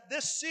that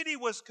this city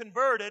was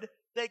converted.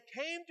 They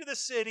came to the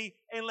city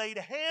and laid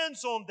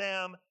hands on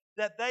them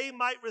that they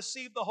might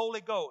receive the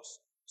Holy Ghost.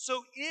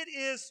 So it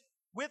is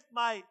with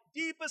my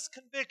deepest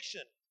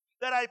conviction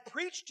that I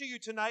preach to you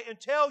tonight and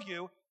tell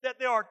you that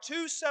there are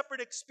two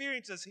separate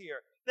experiences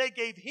here. They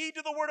gave heed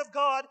to the word of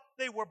God,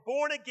 they were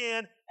born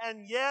again,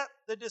 and yet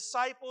the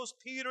disciples,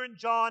 Peter and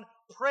John,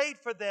 prayed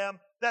for them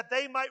that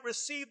they might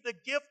receive the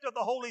gift of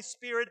the Holy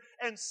Spirit,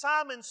 and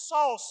Simon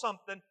saw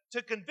something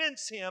to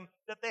convince him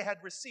that they had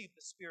received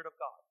the Spirit of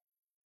God.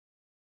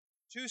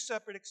 Two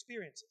separate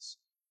experiences.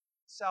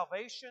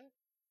 Salvation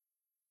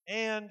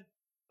and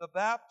the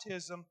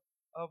baptism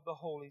of the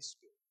Holy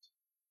Spirit.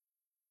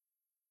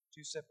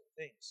 Two separate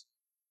things.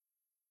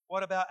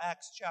 What about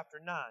Acts chapter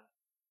 9?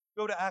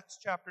 Go to Acts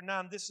chapter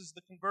 9. This is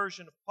the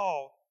conversion of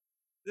Paul.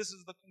 This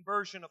is the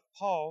conversion of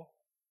Paul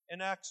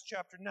in Acts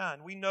chapter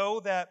 9. We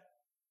know that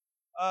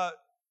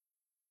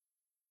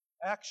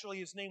actually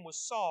his name was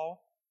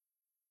Saul.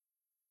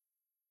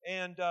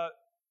 And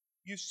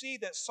you see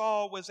that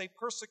Saul was a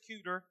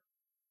persecutor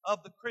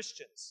of the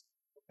Christians.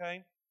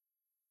 Okay?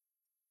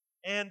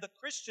 And the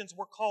Christians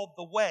were called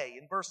the Way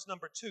in verse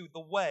number 2, the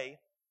Way.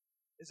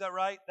 Is that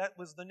right? That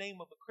was the name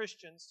of the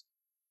Christians,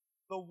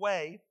 the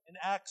Way. In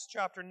Acts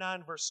chapter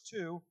 9, verse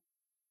 2,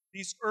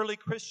 these early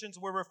Christians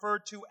were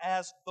referred to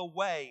as the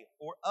Way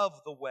or of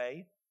the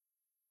Way.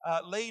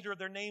 Later,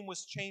 their name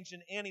was changed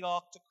in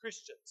Antioch to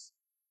Christians.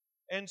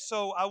 And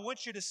so I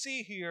want you to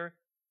see here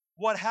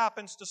what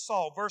happens to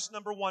Saul. Verse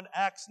number 1,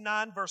 Acts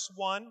 9, verse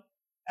 1.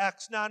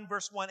 Acts 9,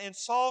 verse 1. And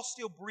Saul,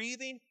 still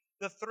breathing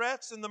the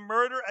threats and the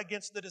murder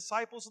against the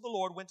disciples of the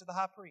Lord, went to the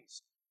high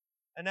priest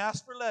and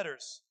asked for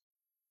letters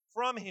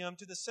from him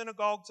to the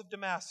synagogues of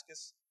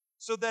Damascus,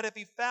 so that if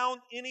he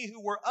found any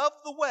who were of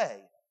the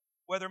way,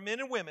 whether men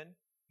and women,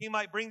 he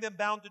might bring them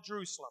bound to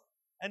Jerusalem.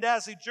 And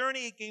as he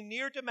journeyed, he came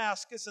near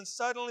Damascus, and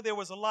suddenly there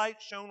was a light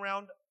shone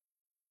around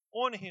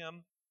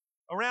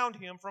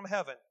him from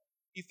heaven.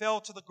 He fell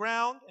to the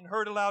ground and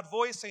heard a loud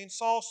voice saying,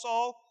 Saul,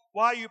 Saul,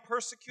 why are you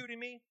persecuting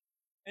me?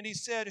 And he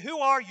said, Who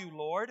are you,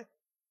 Lord?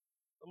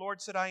 The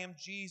Lord said, I am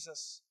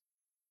Jesus.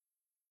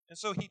 And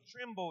so he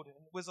trembled and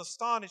was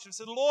astonished and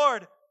said,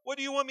 Lord, what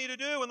do you want me to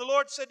do? And the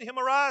Lord said to him,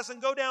 Arise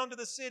and go down to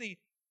the city.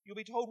 You'll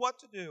be told what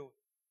to do.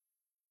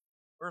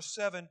 Verse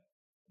 7, and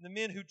the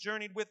men who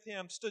journeyed with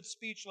him stood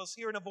speechless,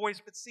 hearing a voice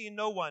but seeing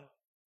no one.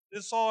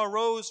 Then Saul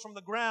arose from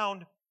the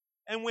ground,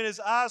 and when his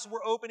eyes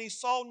were open, he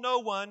saw no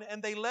one,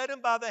 and they led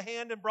him by the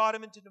hand and brought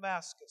him into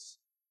Damascus.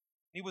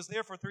 He was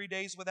there for 3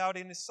 days without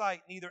any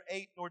sight, neither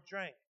ate nor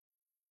drank.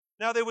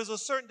 Now there was a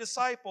certain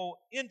disciple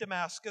in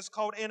Damascus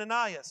called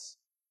Ananias.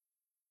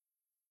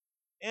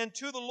 And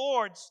the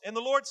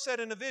Lord said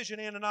in a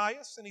vision,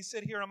 Ananias, and he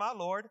said, Here am I,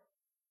 Lord.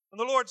 And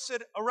the Lord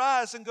said,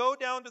 Arise and go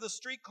down to the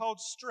street called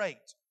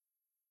Straight.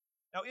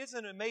 Now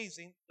isn't it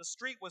amazing? The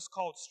street was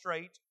called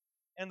Straight,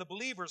 and the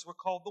believers were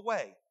called the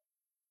Way.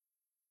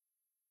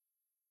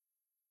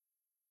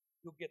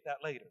 You'll get that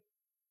later.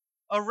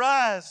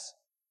 Arise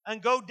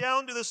and go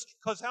down to the,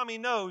 because how many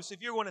knows if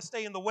you're going to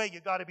stay in the way,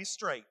 you've got to be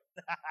straight.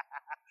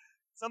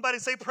 Somebody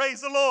say,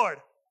 Praise the Lord.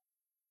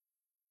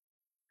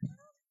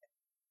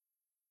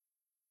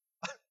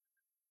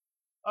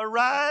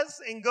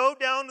 Arise and go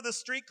down to the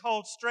street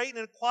called Straight and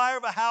inquire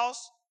of a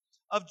house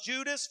of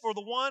Judas for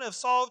the one of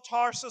Saul of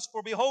Tarsus,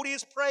 for behold, he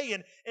is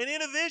praying. And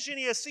in a vision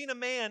he has seen a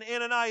man,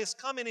 Ananias,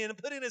 coming in and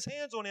putting his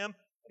hands on him,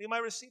 that he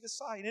might receive his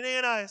sight. And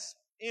Ananias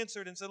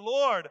answered and said,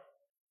 Lord,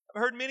 I've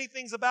heard many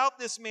things about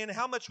this man and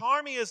how much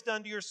harm he has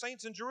done to your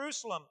saints in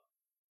Jerusalem.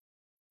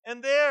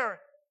 And there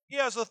he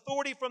has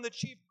authority from the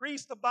chief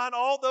priest to bind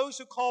all those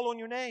who call on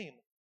your name.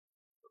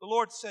 But the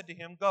Lord said to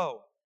him,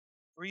 Go,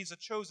 for he is a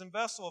chosen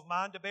vessel of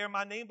mine to bear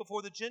my name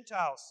before the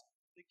Gentiles,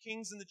 the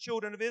kings and the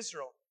children of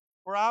Israel.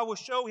 For I will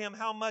show him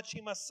how much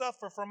he must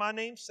suffer for my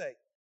name's sake.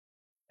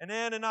 And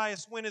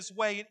Ananias went his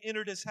way and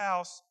entered his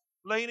house,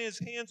 laying his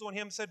hands on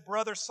him, said,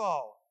 Brother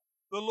Saul,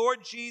 the Lord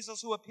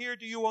Jesus, who appeared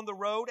to you on the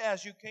road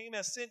as you came,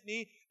 has sent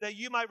me that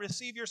you might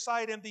receive your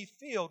sight and be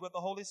filled with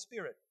the Holy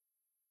Spirit.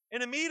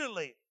 And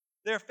immediately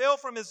there fell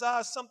from his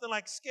eyes something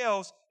like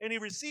scales, and he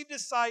received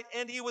his sight,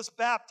 and he was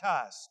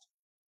baptized.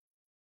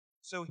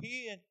 So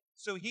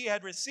he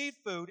had received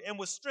food and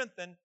was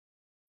strengthened.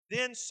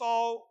 Then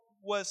Saul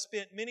was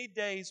spent many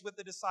days with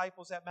the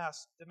disciples at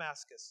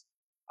Damascus.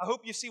 I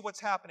hope you see what's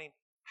happening.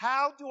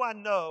 How do I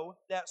know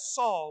that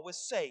Saul was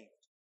saved?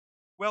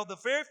 Well, the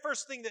very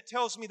first thing that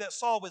tells me that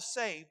Saul was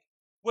saved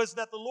was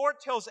that the Lord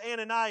tells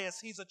Ananias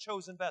he's a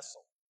chosen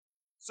vessel.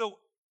 So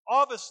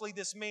obviously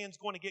this man's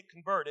going to get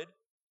converted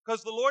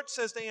because the Lord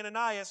says to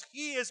Ananias,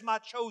 he is my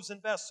chosen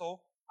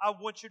vessel. I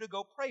want you to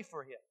go pray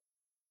for him.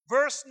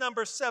 Verse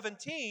number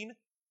 17,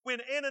 when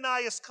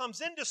Ananias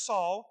comes into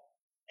Saul,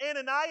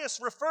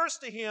 Ananias refers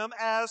to him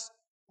as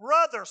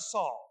Brother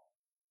Saul.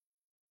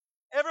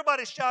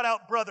 Everybody shout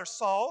out, Brother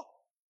Saul.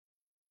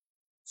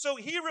 So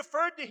he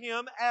referred to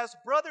him as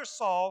Brother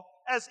Saul,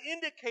 as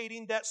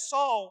indicating that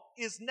Saul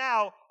is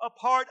now a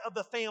part of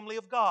the family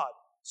of God.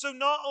 So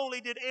not only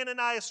did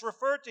Ananias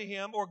refer to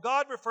him, or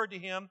God referred to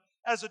him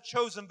as a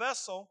chosen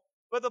vessel,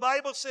 but the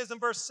Bible says in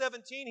verse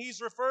 17,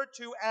 he's referred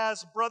to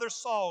as Brother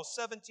Saul.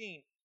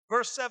 17.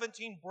 Verse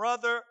 17,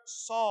 Brother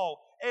Saul.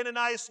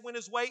 Ananias went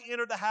his way,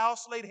 entered the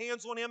house, laid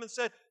hands on him and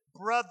said,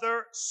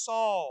 Brother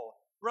Saul.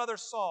 Brother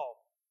Saul.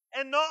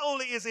 And not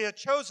only is he a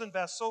chosen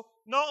vessel,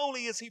 not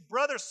only is he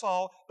Brother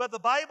Saul, but the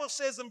Bible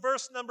says in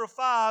verse number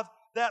 5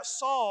 that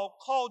Saul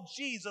called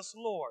Jesus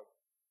Lord.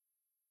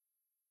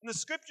 And the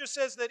scripture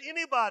says that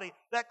anybody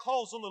that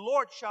calls on the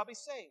Lord shall be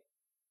saved.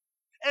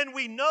 And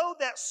we know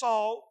that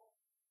Saul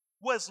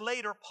was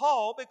later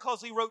Paul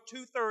because he wrote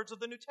 2/3 of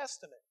the New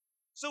Testament.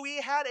 So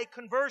he had a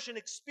conversion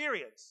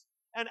experience.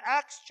 And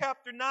Acts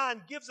chapter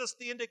 9 gives us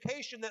the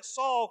indication that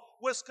Saul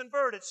was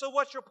converted. So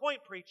what's your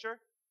point, preacher?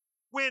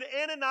 When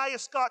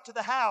Ananias got to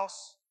the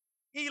house,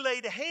 he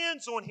laid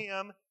hands on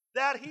him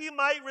that he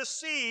might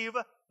receive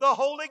the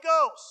Holy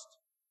Ghost.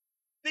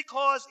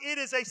 Because it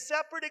is a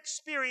separate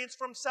experience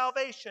from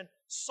salvation.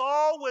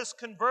 Saul was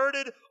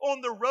converted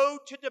on the road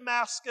to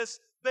Damascus,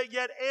 but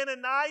yet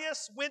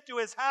Ananias went to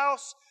his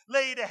house,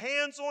 laid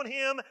hands on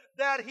him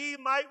that he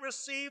might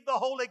receive the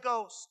Holy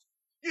Ghost.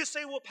 You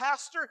say, well,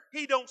 Pastor,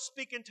 he don't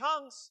speak in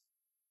tongues.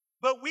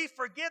 But we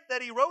forget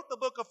that he wrote the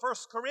book of 1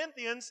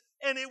 Corinthians,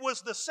 and it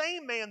was the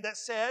same man that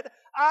said,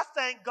 I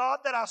thank God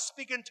that I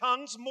speak in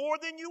tongues more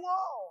than you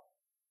all.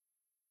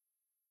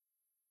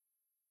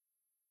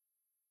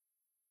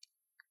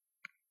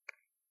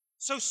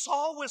 So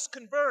Saul was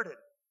converted.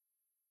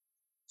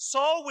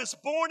 Saul was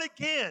born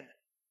again.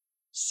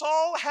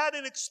 Saul had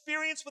an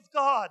experience with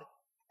God.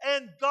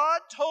 And God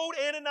told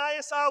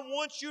Ananias, I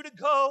want you to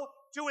go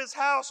to his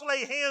house,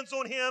 lay hands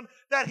on him,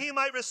 that he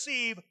might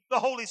receive the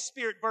Holy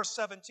Spirit, verse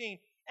 17.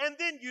 And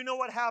then you know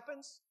what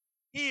happens?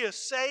 He is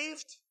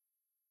saved.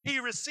 He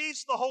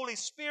receives the Holy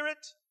Spirit.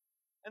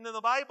 And then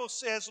the Bible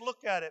says,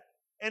 look at it,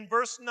 in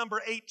verse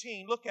number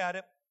 18, look at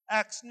it,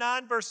 Acts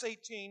 9, verse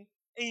 18,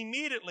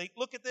 immediately,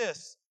 look at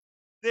this.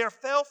 There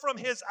fell from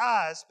his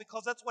eyes,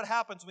 because that's what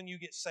happens when you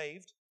get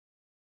saved.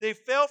 They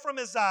fell from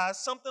his eyes,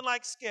 something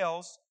like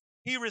scales.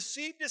 He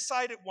received his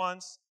sight at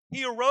once.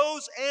 He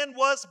arose and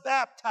was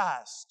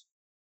baptized.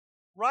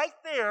 Right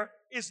there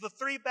is the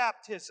three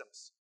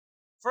baptisms.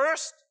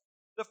 First,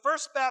 the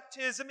first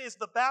baptism is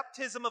the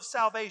baptism of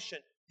salvation.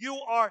 You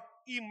are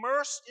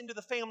immersed into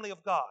the family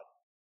of God.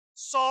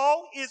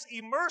 Saul is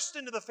immersed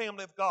into the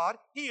family of God.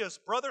 He is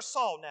Brother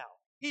Saul now.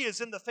 He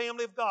is in the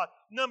family of God.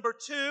 Number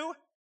two,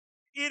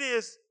 it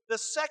is the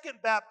second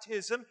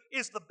baptism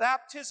is the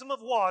baptism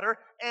of water,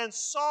 and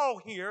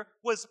Saul here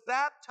was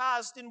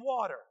baptized in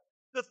water.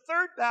 The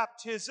third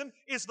baptism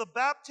is the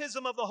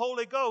baptism of the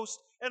Holy Ghost,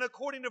 and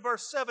according to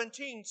verse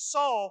 17,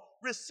 Saul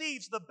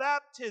receives the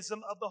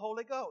baptism of the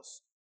Holy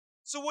Ghost.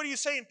 So what are you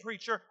saying,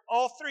 preacher?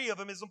 All three of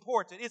them is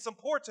important. It's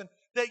important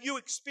that you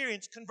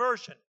experience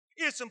conversion.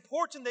 It's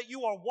important that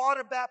you are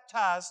water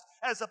baptized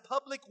as a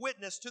public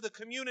witness to the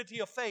community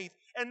of faith.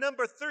 And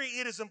number three,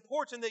 it is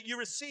important that you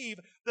receive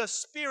the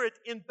Spirit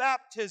in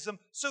baptism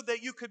so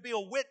that you could be a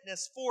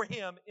witness for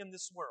Him in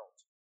this world.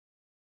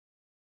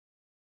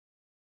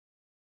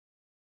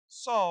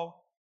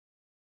 Saul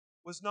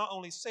was not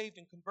only saved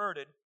and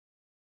converted,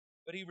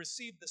 but he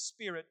received the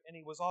Spirit and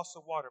he was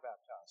also water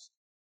baptized.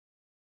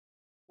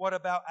 What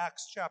about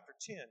Acts chapter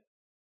 10?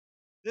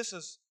 This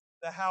is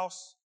the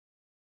house,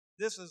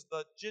 this is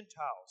the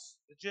Gentiles.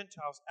 The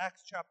Gentiles,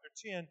 Acts chapter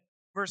 10,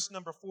 verse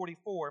number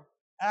 44.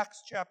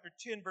 Acts chapter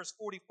 10, verse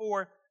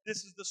 44,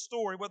 this is the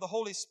story where the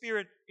Holy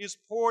Spirit is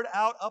poured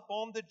out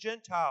upon the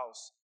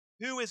Gentiles.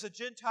 Who is a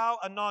Gentile?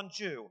 A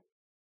non-Jew.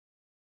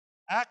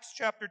 Acts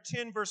chapter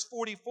 10, verse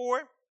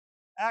 44.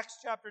 Acts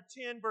chapter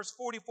 10, verse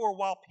 44.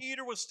 While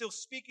Peter was still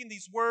speaking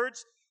these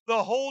words,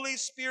 the Holy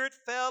Spirit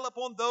fell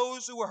upon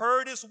those who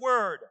heard His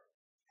word.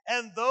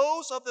 And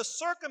those of the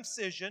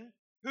circumcision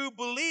who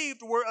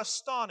believed were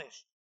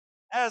astonished,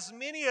 as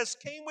many as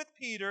came with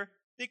Peter,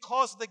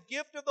 because the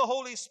gift of the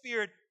Holy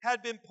Spirit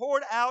had been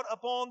poured out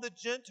upon the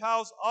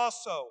Gentiles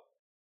also.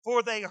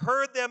 For they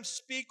heard them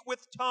speak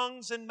with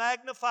tongues and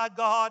magnify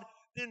God.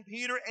 Then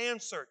Peter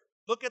answered,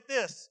 look at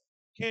this.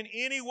 Can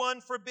anyone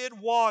forbid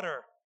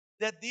water,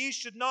 that these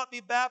should not be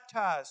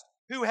baptized,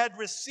 who had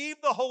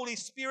received the Holy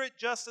Spirit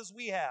just as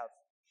we have?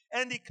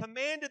 And he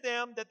commanded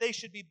them that they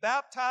should be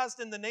baptized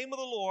in the name of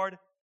the Lord.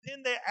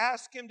 Then they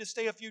asked him to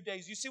stay a few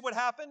days. You see what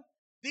happened?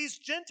 These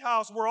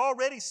Gentiles were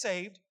already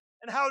saved.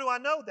 And how do I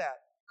know that?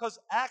 Because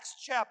Acts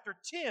chapter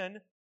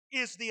 10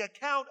 is the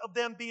account of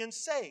them being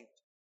saved.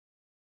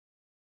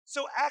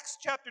 So Acts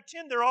chapter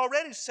 10, they're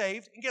already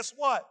saved. And guess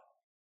what?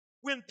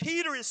 When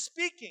Peter is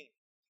speaking,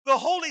 the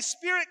Holy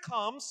Spirit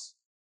comes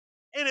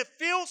and it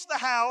fills the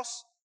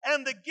house,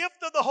 and the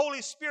gift of the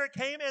Holy Spirit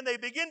came, and they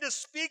begin to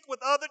speak with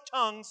other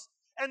tongues.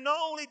 And not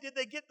only did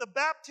they get the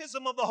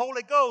baptism of the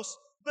Holy Ghost,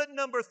 but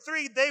number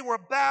three, they were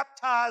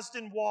baptized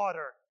in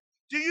water.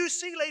 Do you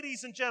see,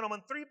 ladies and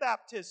gentlemen, three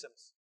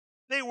baptisms?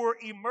 They were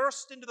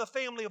immersed into the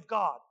family of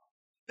God.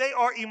 They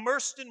are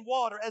immersed in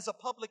water as a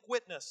public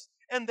witness.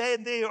 And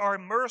then they are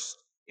immersed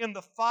in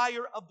the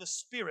fire of the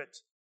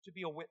Spirit to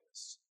be a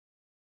witness.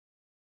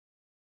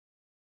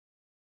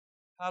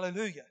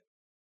 Hallelujah.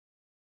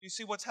 You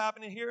see what's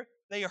happening here?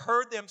 They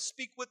heard them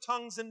speak with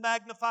tongues and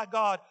magnify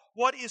God.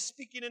 What is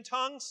speaking in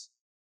tongues?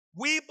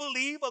 We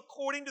believe,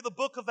 according to the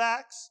book of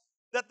Acts,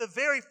 that the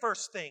very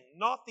first thing,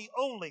 not the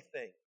only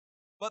thing,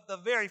 but the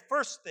very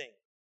first thing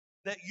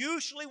that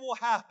usually will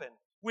happen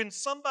when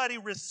somebody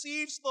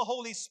receives the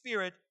Holy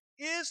Spirit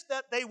is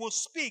that they will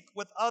speak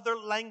with other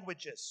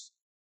languages.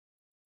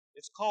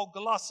 It's called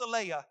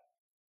glossolalia.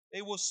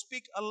 They will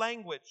speak a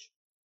language.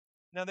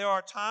 Now, there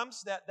are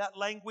times that that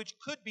language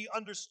could be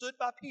understood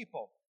by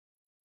people,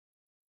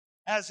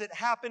 as it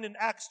happened in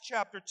Acts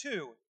chapter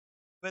 2.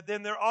 But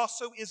then there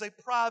also is a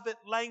private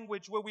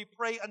language where we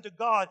pray unto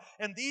God.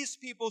 And these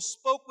people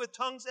spoke with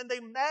tongues and they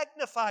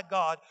magnify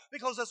God,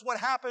 because that's what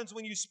happens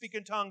when you speak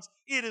in tongues.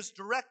 It is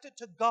directed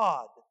to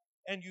God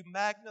and you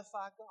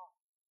magnify God.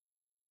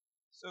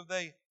 So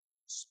they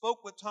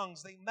spoke with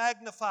tongues, they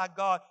magnify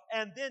God.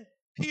 And then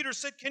Peter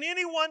said, can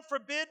anyone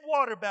forbid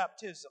water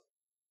baptism?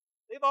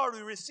 They've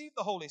already received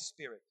the Holy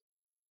Spirit.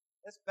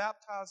 Let's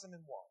baptize them in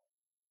water.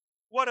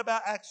 What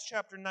about Acts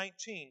chapter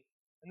 19?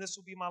 And this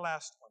will be my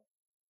last one.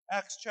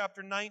 Acts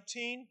chapter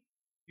 19,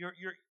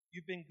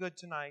 You've been good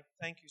tonight.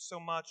 Thank you so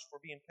much for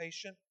being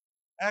patient.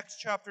 Acts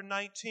chapter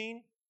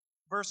 19,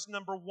 verse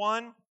number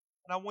 1. And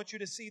I want you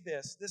to see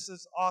this. This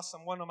is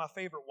awesome, one of my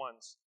favorite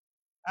ones.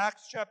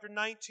 Acts chapter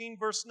 19,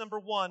 verse number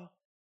 1.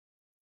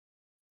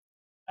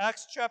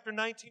 Acts chapter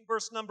 19,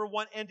 verse number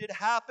 1. And it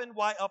happened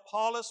while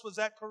Apollos was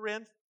at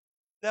Corinth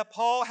that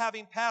Paul,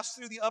 having passed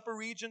through the upper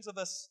regions of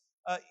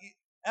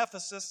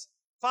Ephesus,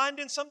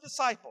 finding some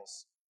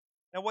disciples.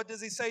 Now, what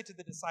does he say to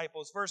the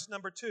disciples? Verse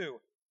number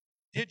 2.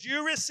 Did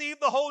you receive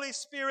the Holy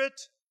Spirit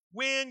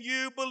when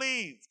you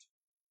believed?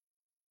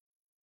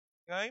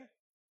 Okay?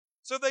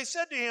 So they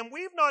said to him,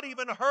 we've not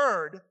even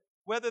heard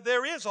whether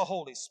there is a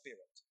Holy Spirit.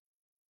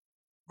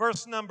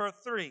 Verse number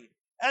 3.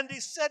 And he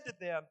said to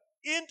them,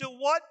 into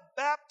what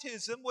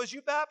baptism was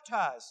you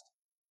baptized?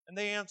 And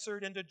they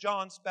answered, into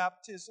John's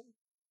baptism.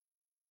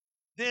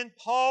 Then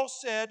Paul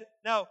said,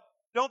 now,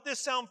 don't this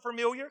sound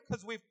familiar?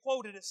 Because we've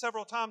quoted it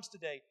several times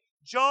today.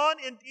 John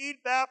indeed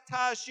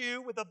baptized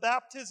you with a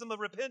baptism of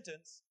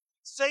repentance,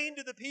 saying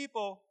to the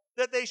people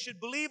that they should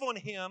believe on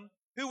him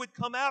who would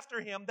come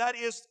after him, that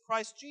is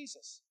Christ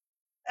Jesus.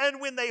 And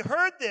when they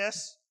heard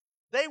this,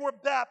 they were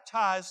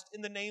baptized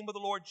in the name of the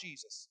Lord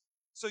Jesus.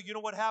 So you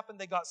know what happened?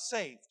 They got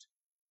saved.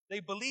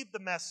 They believed the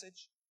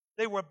message.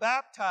 They were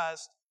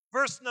baptized.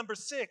 Verse number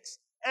 6,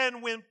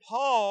 and when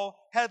Paul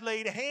had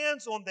laid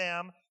hands on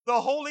them, the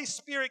Holy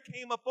Spirit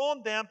came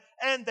upon them,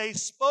 and they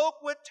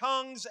spoke with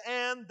tongues,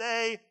 and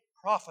they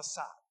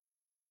prophesied.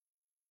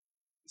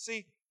 You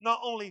see, not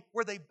only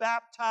were they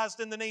baptized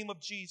in the name of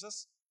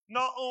Jesus,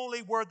 not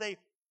only were they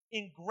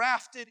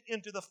engrafted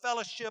into the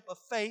fellowship of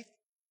faith,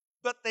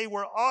 but they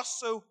were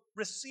also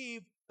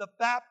received the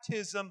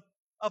baptism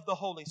of the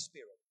Holy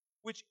Spirit,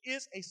 which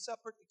is a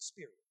separate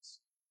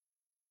experience.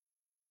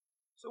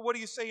 So what are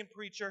you saying,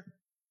 preacher?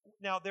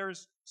 Now,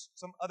 there's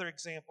some other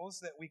examples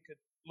that we could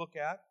look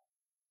at,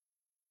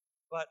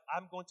 but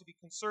I'm going to be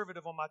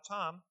conservative on my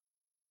time,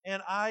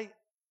 and I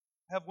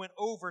have went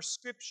over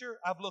Scripture.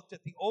 I've looked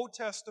at the Old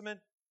Testament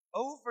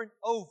over and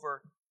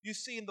over. You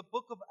see in the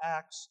book of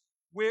Acts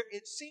where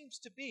it seems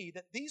to be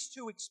that these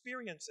two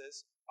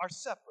experiences are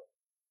separate.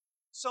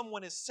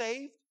 Someone is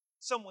saved,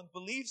 someone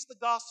believes the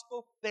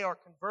gospel, they are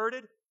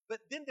converted,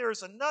 but then there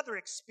is another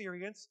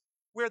experience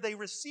where they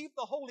receive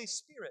the Holy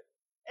Spirit.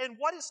 And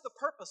what is the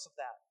purpose of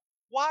that?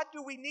 Why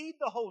do we need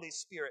the Holy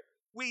Spirit?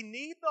 We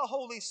need the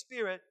Holy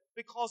Spirit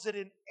because it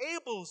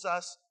enables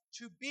us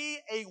to be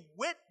a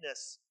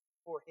witness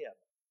for Him.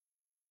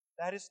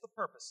 That is the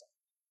purpose of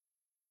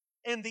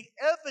it. And the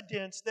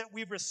evidence that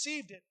we've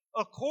received it,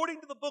 according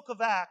to the book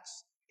of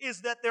Acts,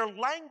 is that their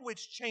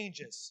language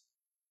changes.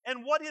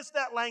 And what is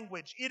that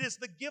language? It is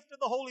the gift of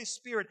the Holy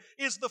Spirit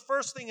is the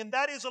first thing, and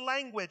that is a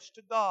language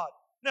to God.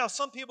 Now,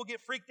 some people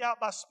get freaked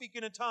out by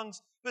speaking in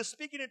tongues, but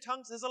speaking in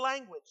tongues is a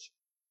language.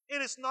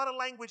 It is not a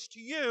language to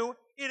you,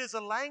 it is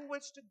a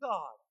language to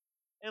God.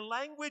 And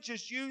language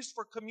is used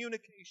for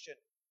communication.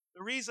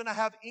 The reason I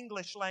have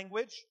English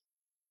language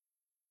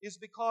is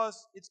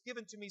because it's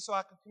given to me so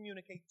I can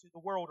communicate to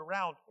the world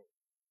around me.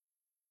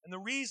 And the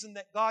reason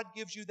that God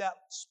gives you that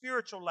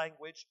spiritual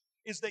language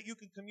is that you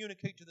can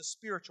communicate to the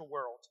spiritual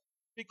world.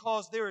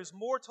 Because there is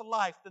more to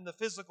life than the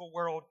physical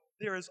world.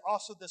 There is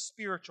also the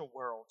spiritual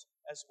world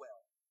as well.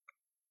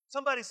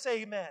 Somebody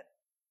say amen.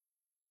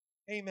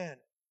 Amen.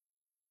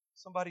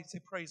 Somebody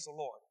say praise the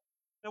Lord.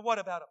 Now what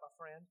about it, my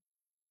friend?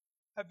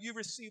 Have you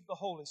received the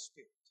Holy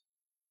Spirit?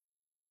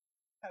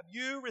 Have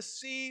you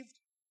received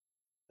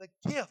the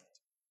gift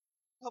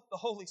of the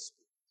Holy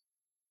Spirit?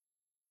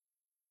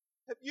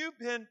 Have you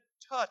been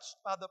touched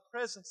by the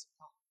presence of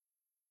God?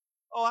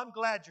 Oh, I'm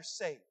glad you're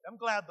saved. I'm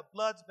glad the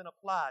blood's been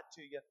applied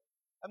to you.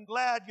 I'm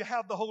glad you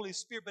have the Holy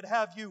Spirit, but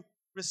have you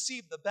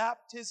received the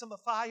baptism of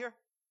fire?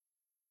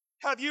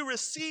 Have you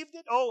received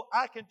it? Oh,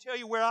 I can tell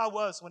you where I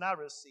was when I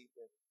received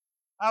it.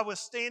 I was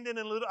standing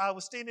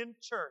in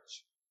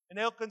church in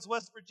Elkins,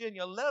 West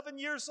Virginia, 11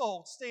 years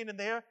old, standing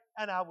there,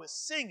 and I was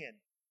singing.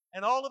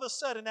 And all of a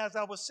sudden, as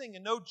I was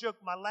singing, no joke,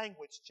 my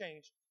language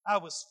changed. I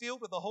was filled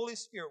with the Holy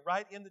Spirit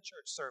right in the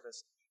church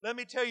service. Let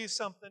me tell you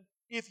something.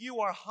 If you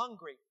are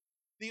hungry,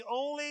 the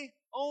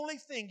only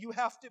thing you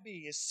have to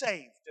be is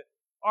saved.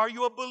 Are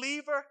you a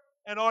believer?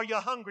 And are you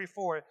hungry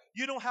for it?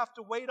 You don't have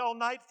to wait all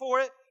night for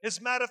it. As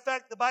a matter of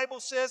fact, the Bible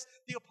says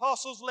the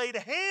apostles laid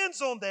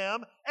hands on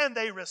them and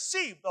they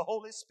received the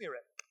Holy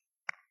Spirit.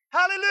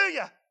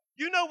 Hallelujah.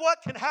 You know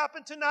what can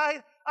happen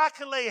tonight? I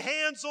can lay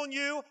hands on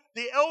you.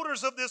 The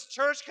elders of this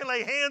church can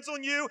lay hands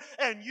on you,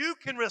 and you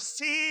can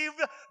receive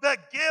the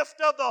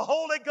gift of the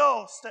Holy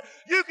Ghost.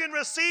 You can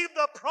receive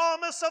the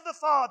promise of the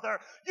Father.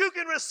 You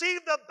can receive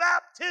the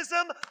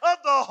baptism of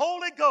the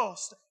Holy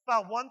Ghost by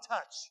one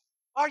touch.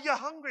 Are you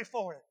hungry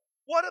for it?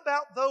 What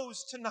about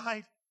those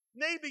tonight?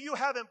 Maybe you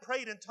haven't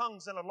prayed in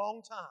tongues in a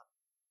long time.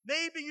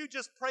 Maybe you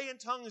just pray in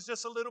tongues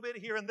just a little bit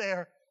here and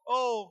there.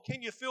 Oh,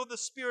 can you feel the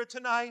Spirit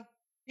tonight?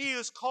 He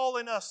is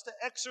calling us to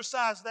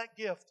exercise that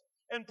gift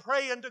and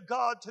pray unto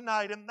God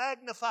tonight and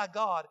magnify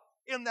God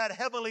in that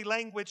heavenly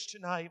language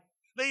tonight.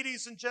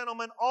 Ladies and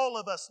gentlemen, all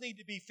of us need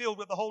to be filled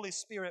with the Holy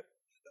Spirit.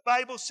 The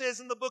Bible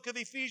says in the book of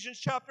Ephesians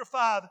chapter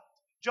 5,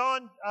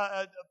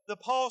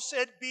 Paul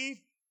said,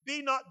 be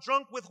not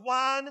drunk with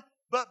wine,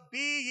 but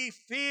be ye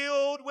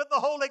filled with the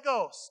Holy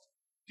Ghost.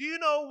 Do you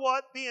know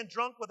what being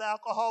drunk with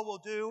alcohol will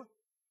do?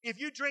 If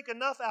you drink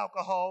enough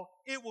alcohol,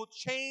 it will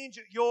change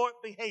your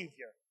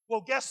behavior.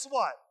 Well, guess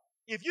what?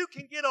 If you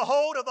can get a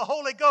hold of the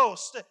Holy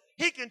Ghost,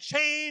 He can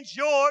change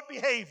your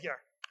behavior.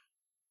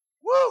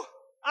 Woo!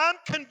 I'm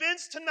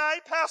convinced tonight,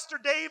 Pastor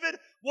David,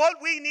 what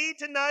we need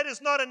tonight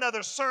is not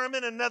another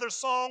sermon, another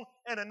song,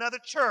 and another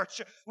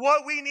church.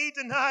 What we need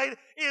tonight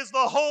is the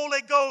Holy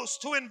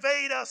Ghost to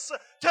invade us,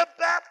 to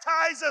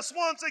baptize us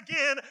once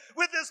again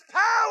with His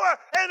power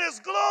and His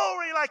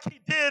glory like He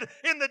did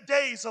in the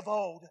days of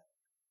old.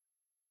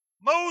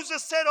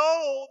 Moses said,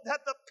 oh,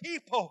 that the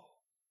people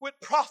would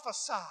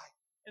prophesy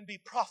and be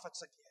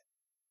prophets again.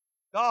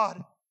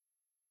 God,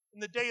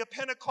 in the day of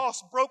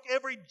Pentecost, broke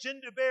every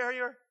gender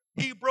barrier.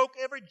 He broke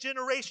every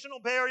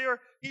generational barrier.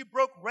 He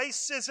broke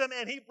racism,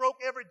 and He broke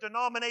every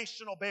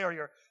denominational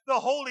barrier. The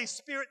Holy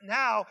Spirit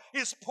now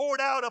is poured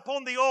out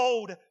upon the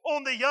old,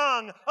 on the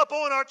young,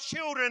 upon our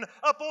children,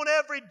 upon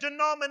every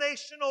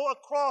denominational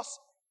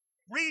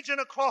region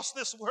across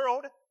this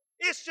world.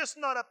 It's just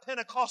not a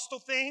Pentecostal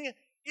thing.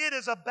 It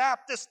is a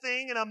Baptist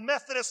thing and a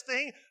Methodist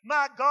thing.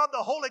 My God, the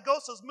Holy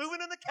Ghost is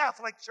moving in the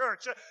Catholic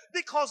Church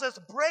because it's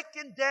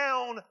breaking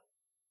down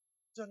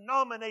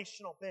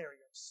denominational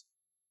barriers.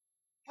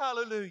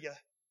 Hallelujah.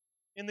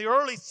 In the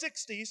early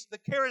 60s, the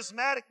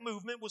charismatic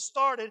movement was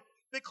started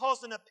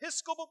because an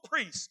Episcopal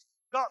priest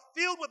got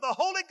filled with the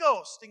Holy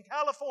Ghost in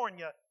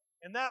California,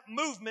 and that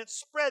movement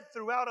spread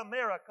throughout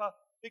America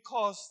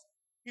because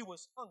he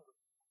was hungry.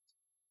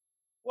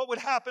 What would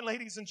happen,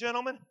 ladies and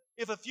gentlemen,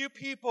 if a few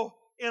people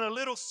in a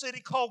little city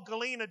called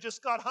Galena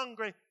just got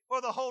hungry for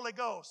the Holy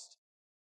Ghost?